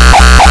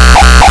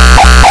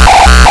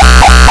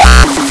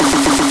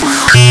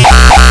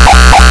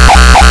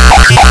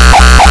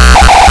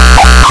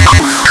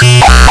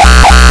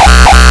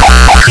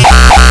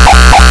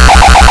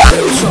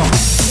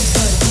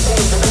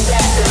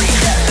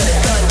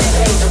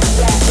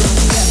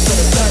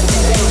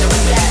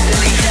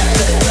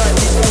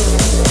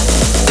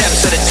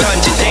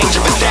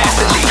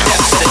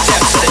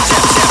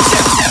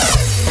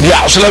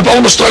Ja, ze lopen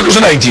allemaal strak als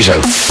een eentje zo.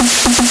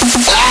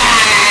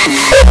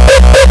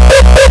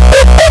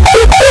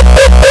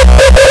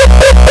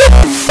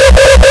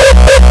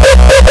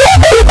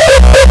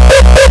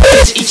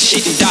 eat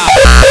shit and die.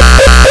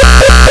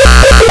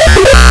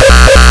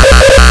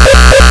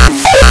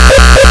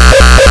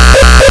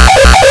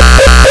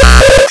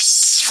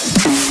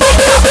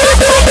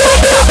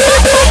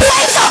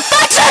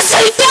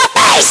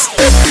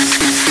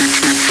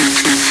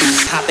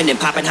 Hopping and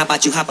popping, how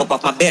about you hop up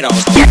off my bed?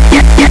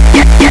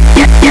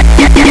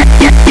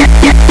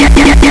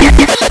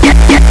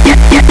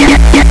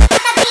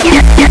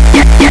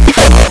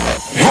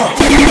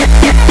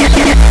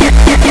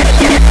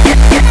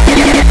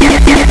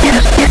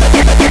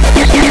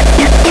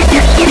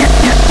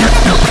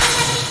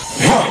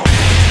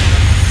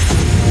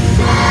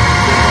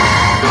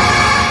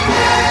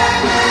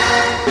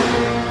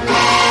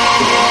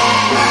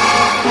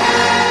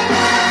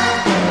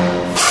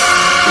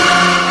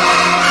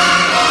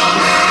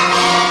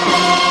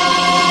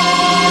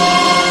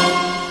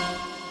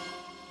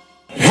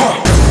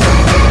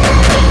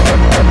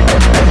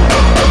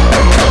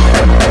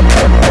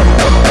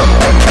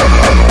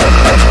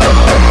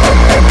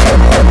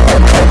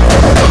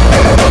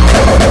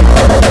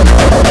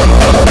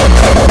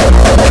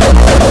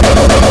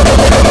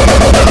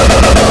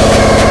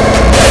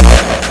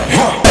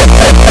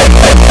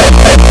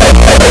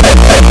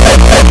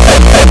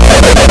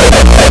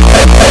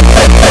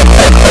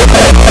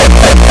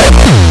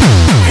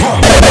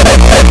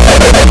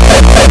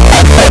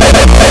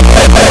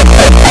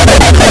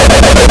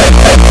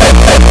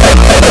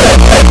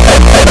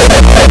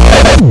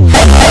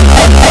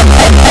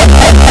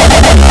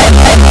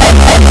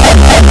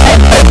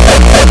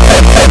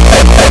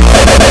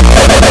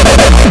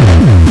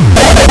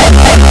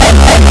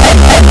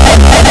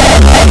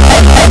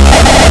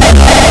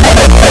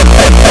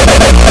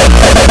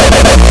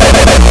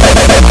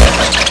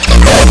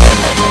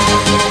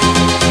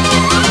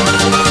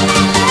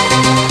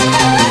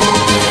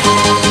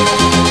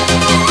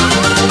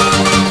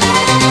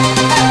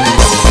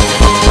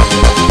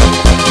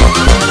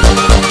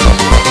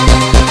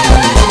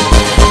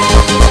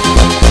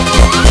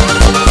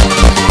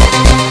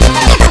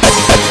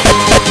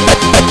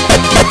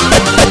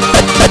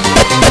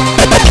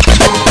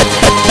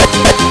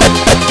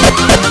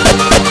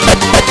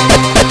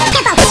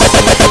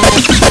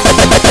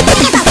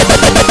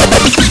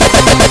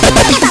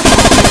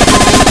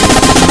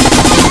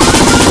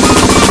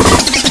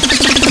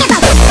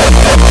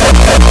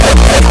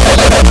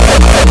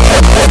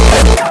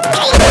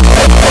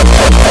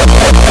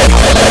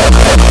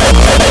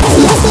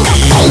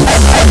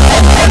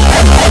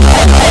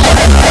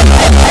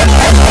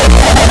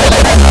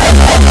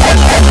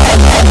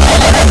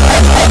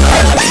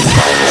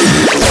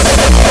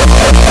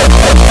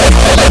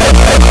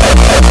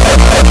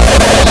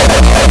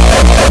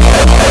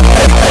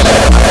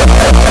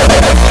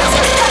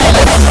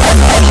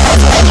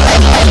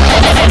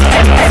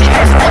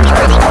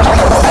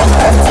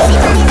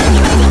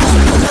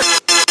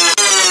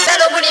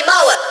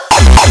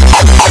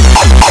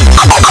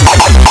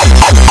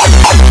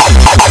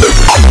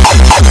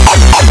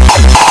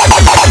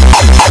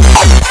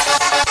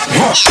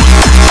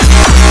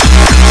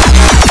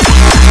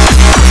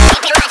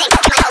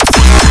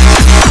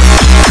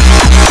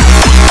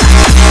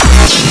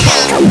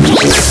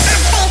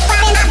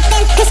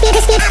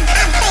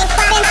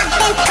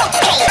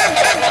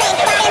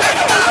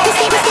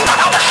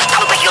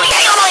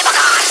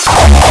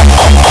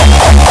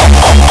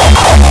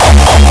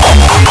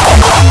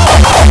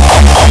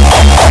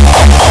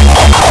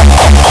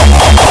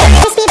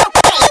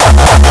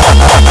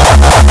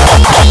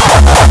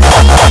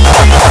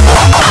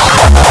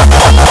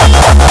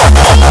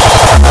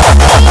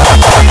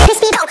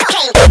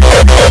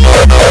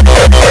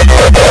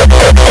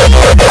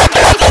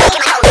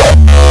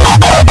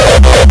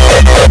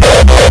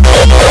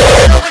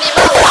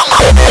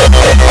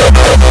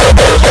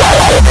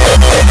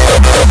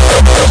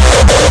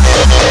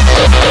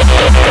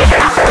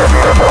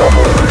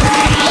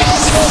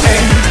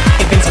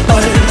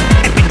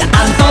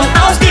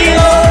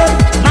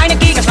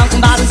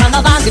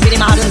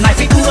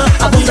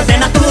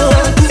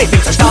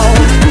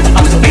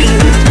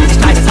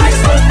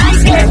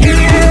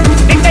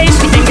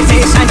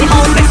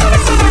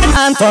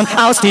 Anton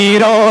aus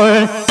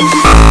Tirol.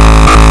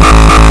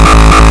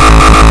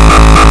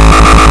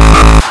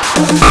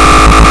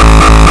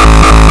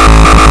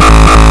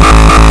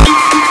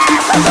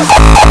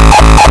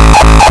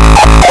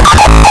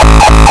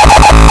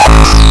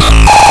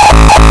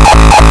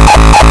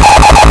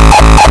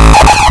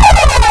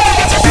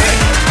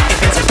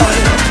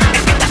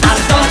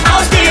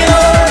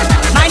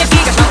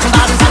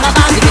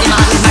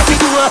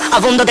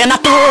 Wunder der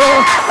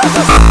Natur.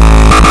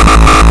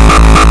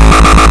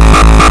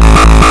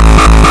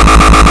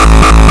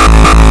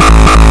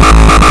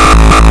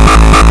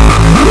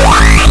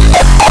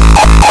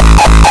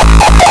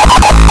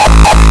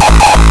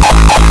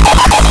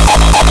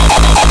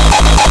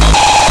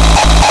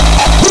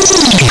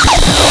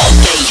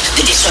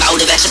 Dit is zo'n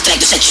ouderwetse trek,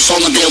 dus zet je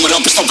zonnebril maar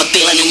op en stop wat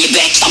pillen in je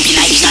bek. Stamp je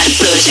nijkjes naar de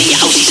pleurs en je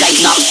ausie zei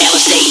knap.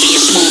 LSD in je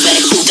smoel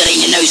werk, poeder in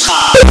je neus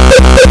gaat.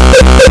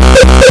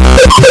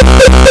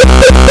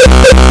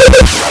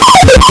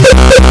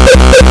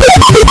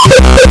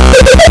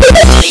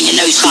 In je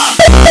neus gaan.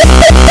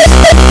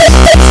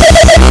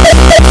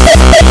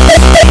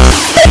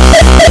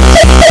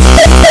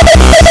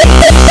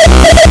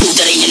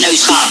 Poeder in je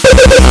neus gaan.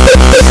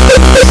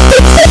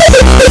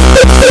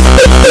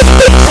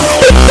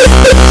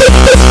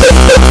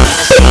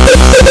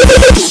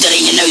 Poeder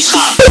in je neus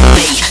gaan.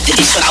 Nee, dit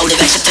is zo'n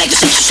ouderwetse trek, dus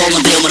zet je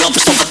zonnebril maar op en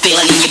stop wat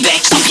pillen in je bek.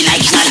 Stamp je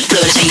nijkjes naar de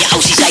pleurs en je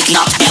ausie zei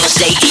knap. LSD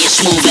in je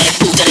smoel werk,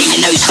 poeder in je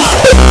neus gaan.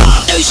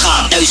 Neus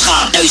gaan, neus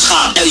gaan, neus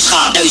gaan, neus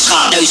gaan, neus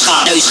gaan, neus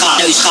gaan, neus gaan,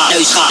 neus gaan,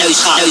 neus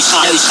gaan, neus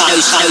gaan, neus gaan,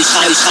 neus gaan,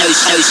 neus gaan, neus gaan,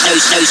 neus gaan,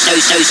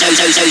 neus gaan,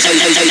 neus gaan, neus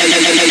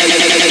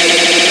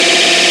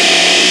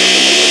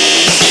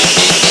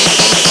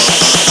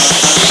gaan,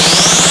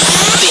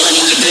 pillen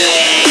in je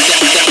bek,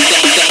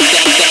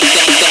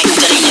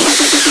 poeder in je,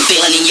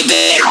 pillen in je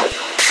bek,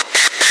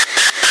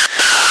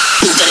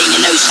 poeder in je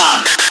neus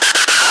gaan.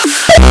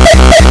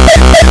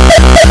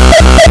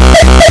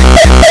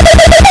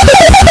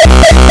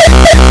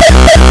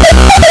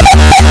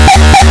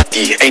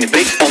 Die ene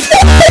prik.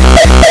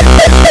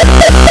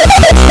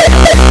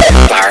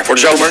 Klaar voor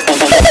de zomer.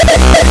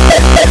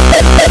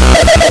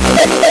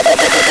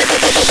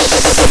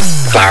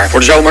 Klaar voor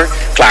de zomer.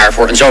 Klaar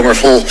voor een zomer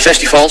vol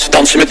festivals.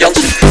 Dansen met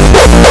Jansen.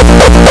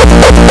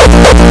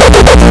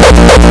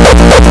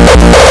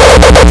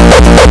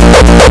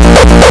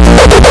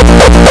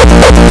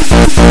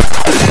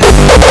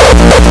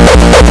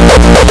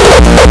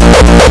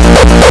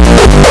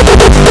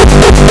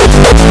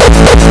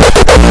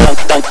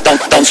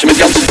 Dansen met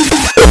Jansen.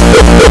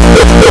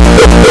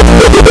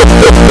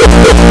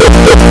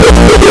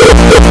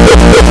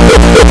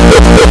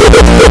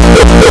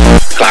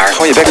 Klaar,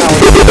 gewoon je bek houden.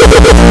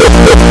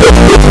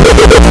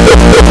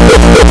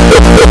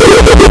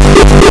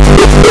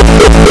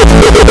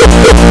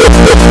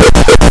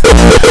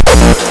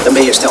 Dan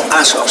ben je een stel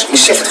aso's. Je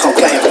zegt het gewoon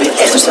keihard, dan ben je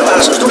echt een stel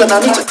aso's. Doe dat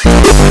nou niet.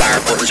 Klaar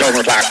voor de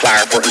zomer,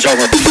 klaar voor de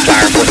zomer,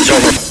 klaar voor de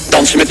zomer.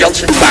 Dansen met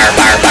Jansen. Klaar.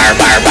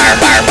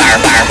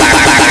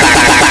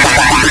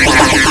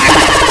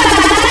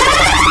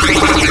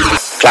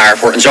 Klaar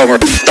voor een zomer.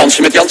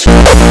 Dansen met Jansen.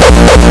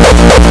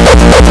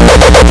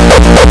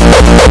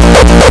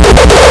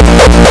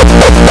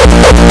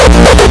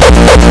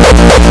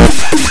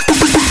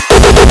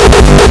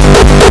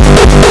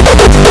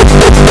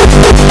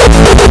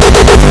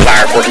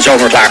 Klaar voor een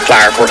zomer,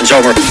 klaar voor een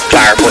zomer,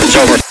 klaar voor een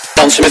zomer.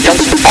 Dansen met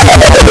Jansen.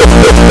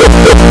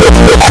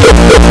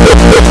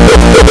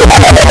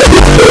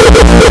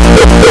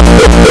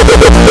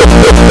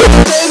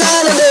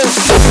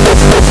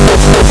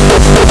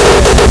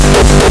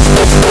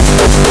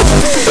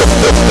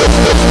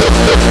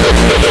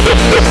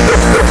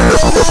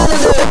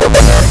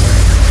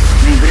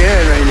 Mijn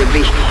broer wilde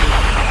bli.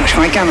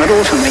 Waarschijnlijk kan het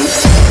over mij.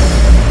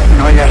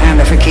 Nou, je aan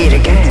de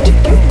verkeerde kant.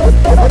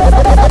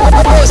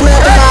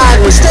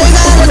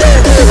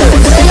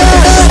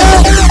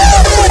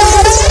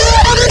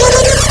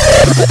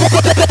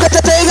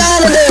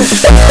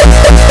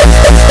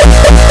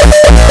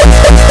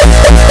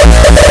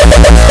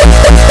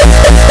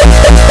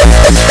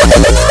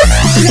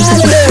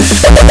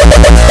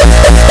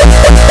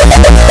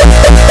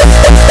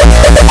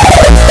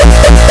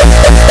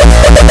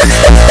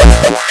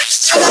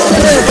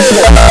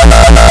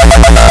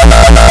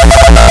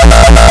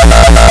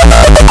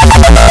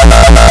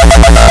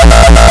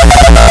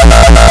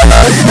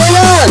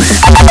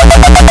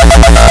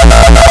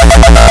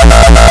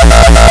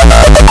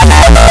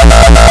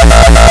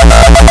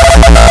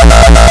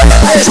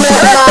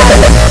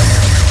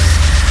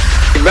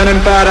 Ik ben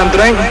een paar aan het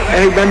drinken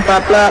en ik ben een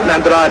paar platen aan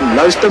het draaien.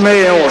 Luister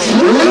mee, jongens.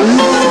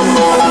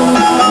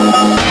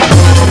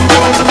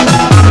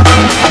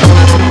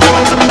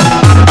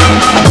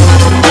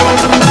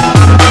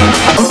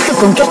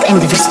 Opgekonkerd en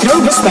de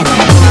verstrooide stemmen.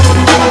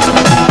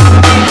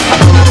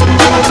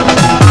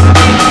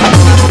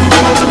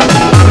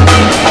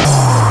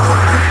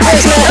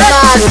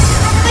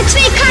 Met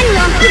twee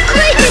kanjon, hoe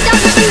kwijt je dat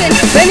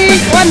doen? Benny,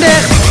 wonder.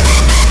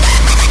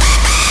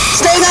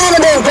 Steek aan de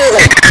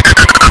beelden.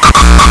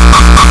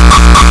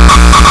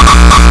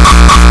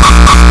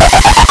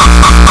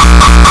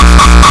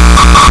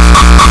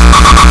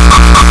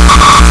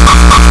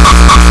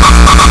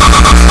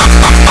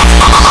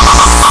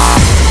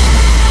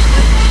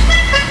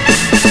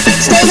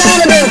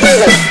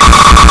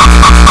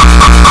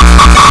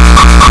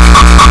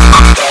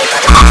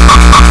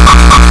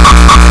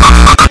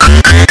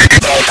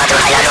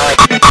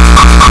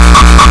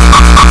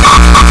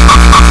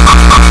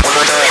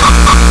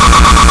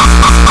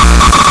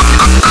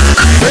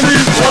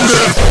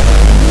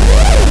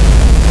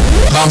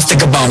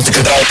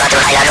 My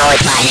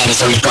name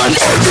is Ulcon.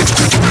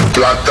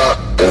 Plata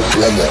o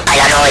plomo. I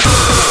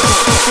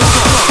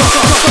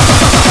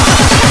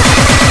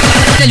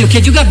tell you,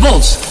 kid, you got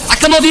balls. I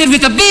come over here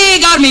with a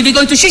big army. We're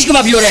going to shish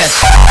kebab your ass.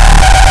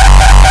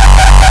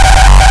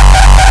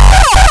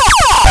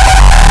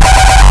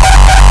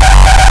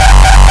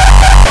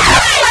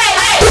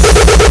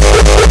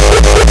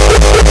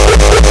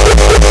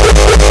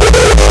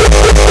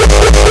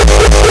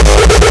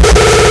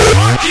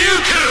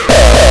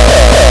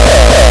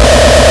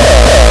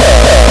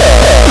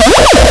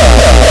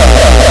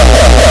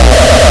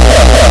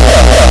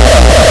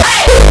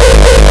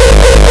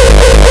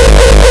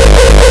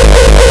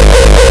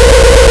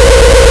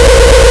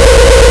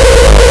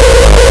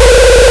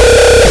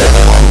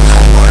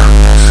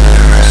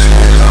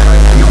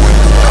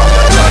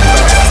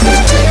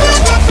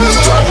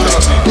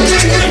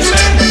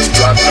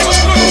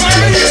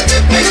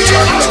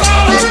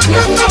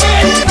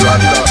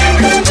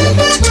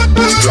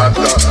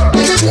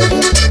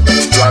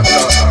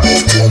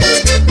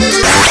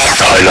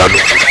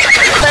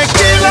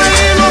 Tequila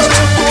y los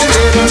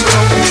refugieron.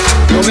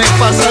 Yo me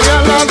pasaría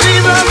la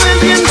vida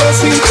bebiendo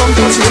sin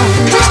compasión.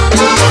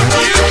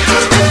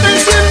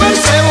 Enciendo el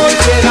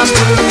cebollera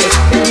porque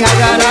en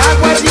agarra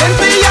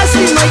aguardiente y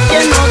así no hay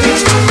quien no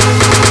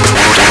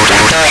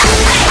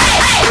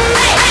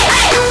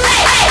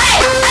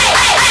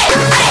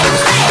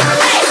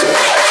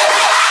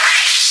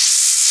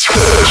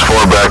As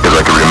far back as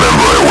I can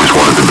remember, I always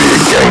wanted to be a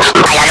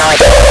gangster.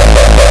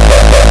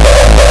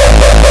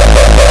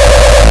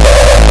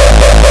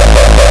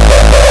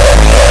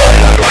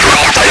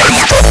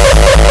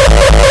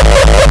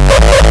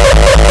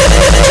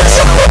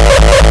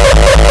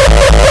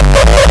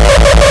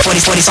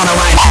 Forties on the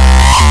line.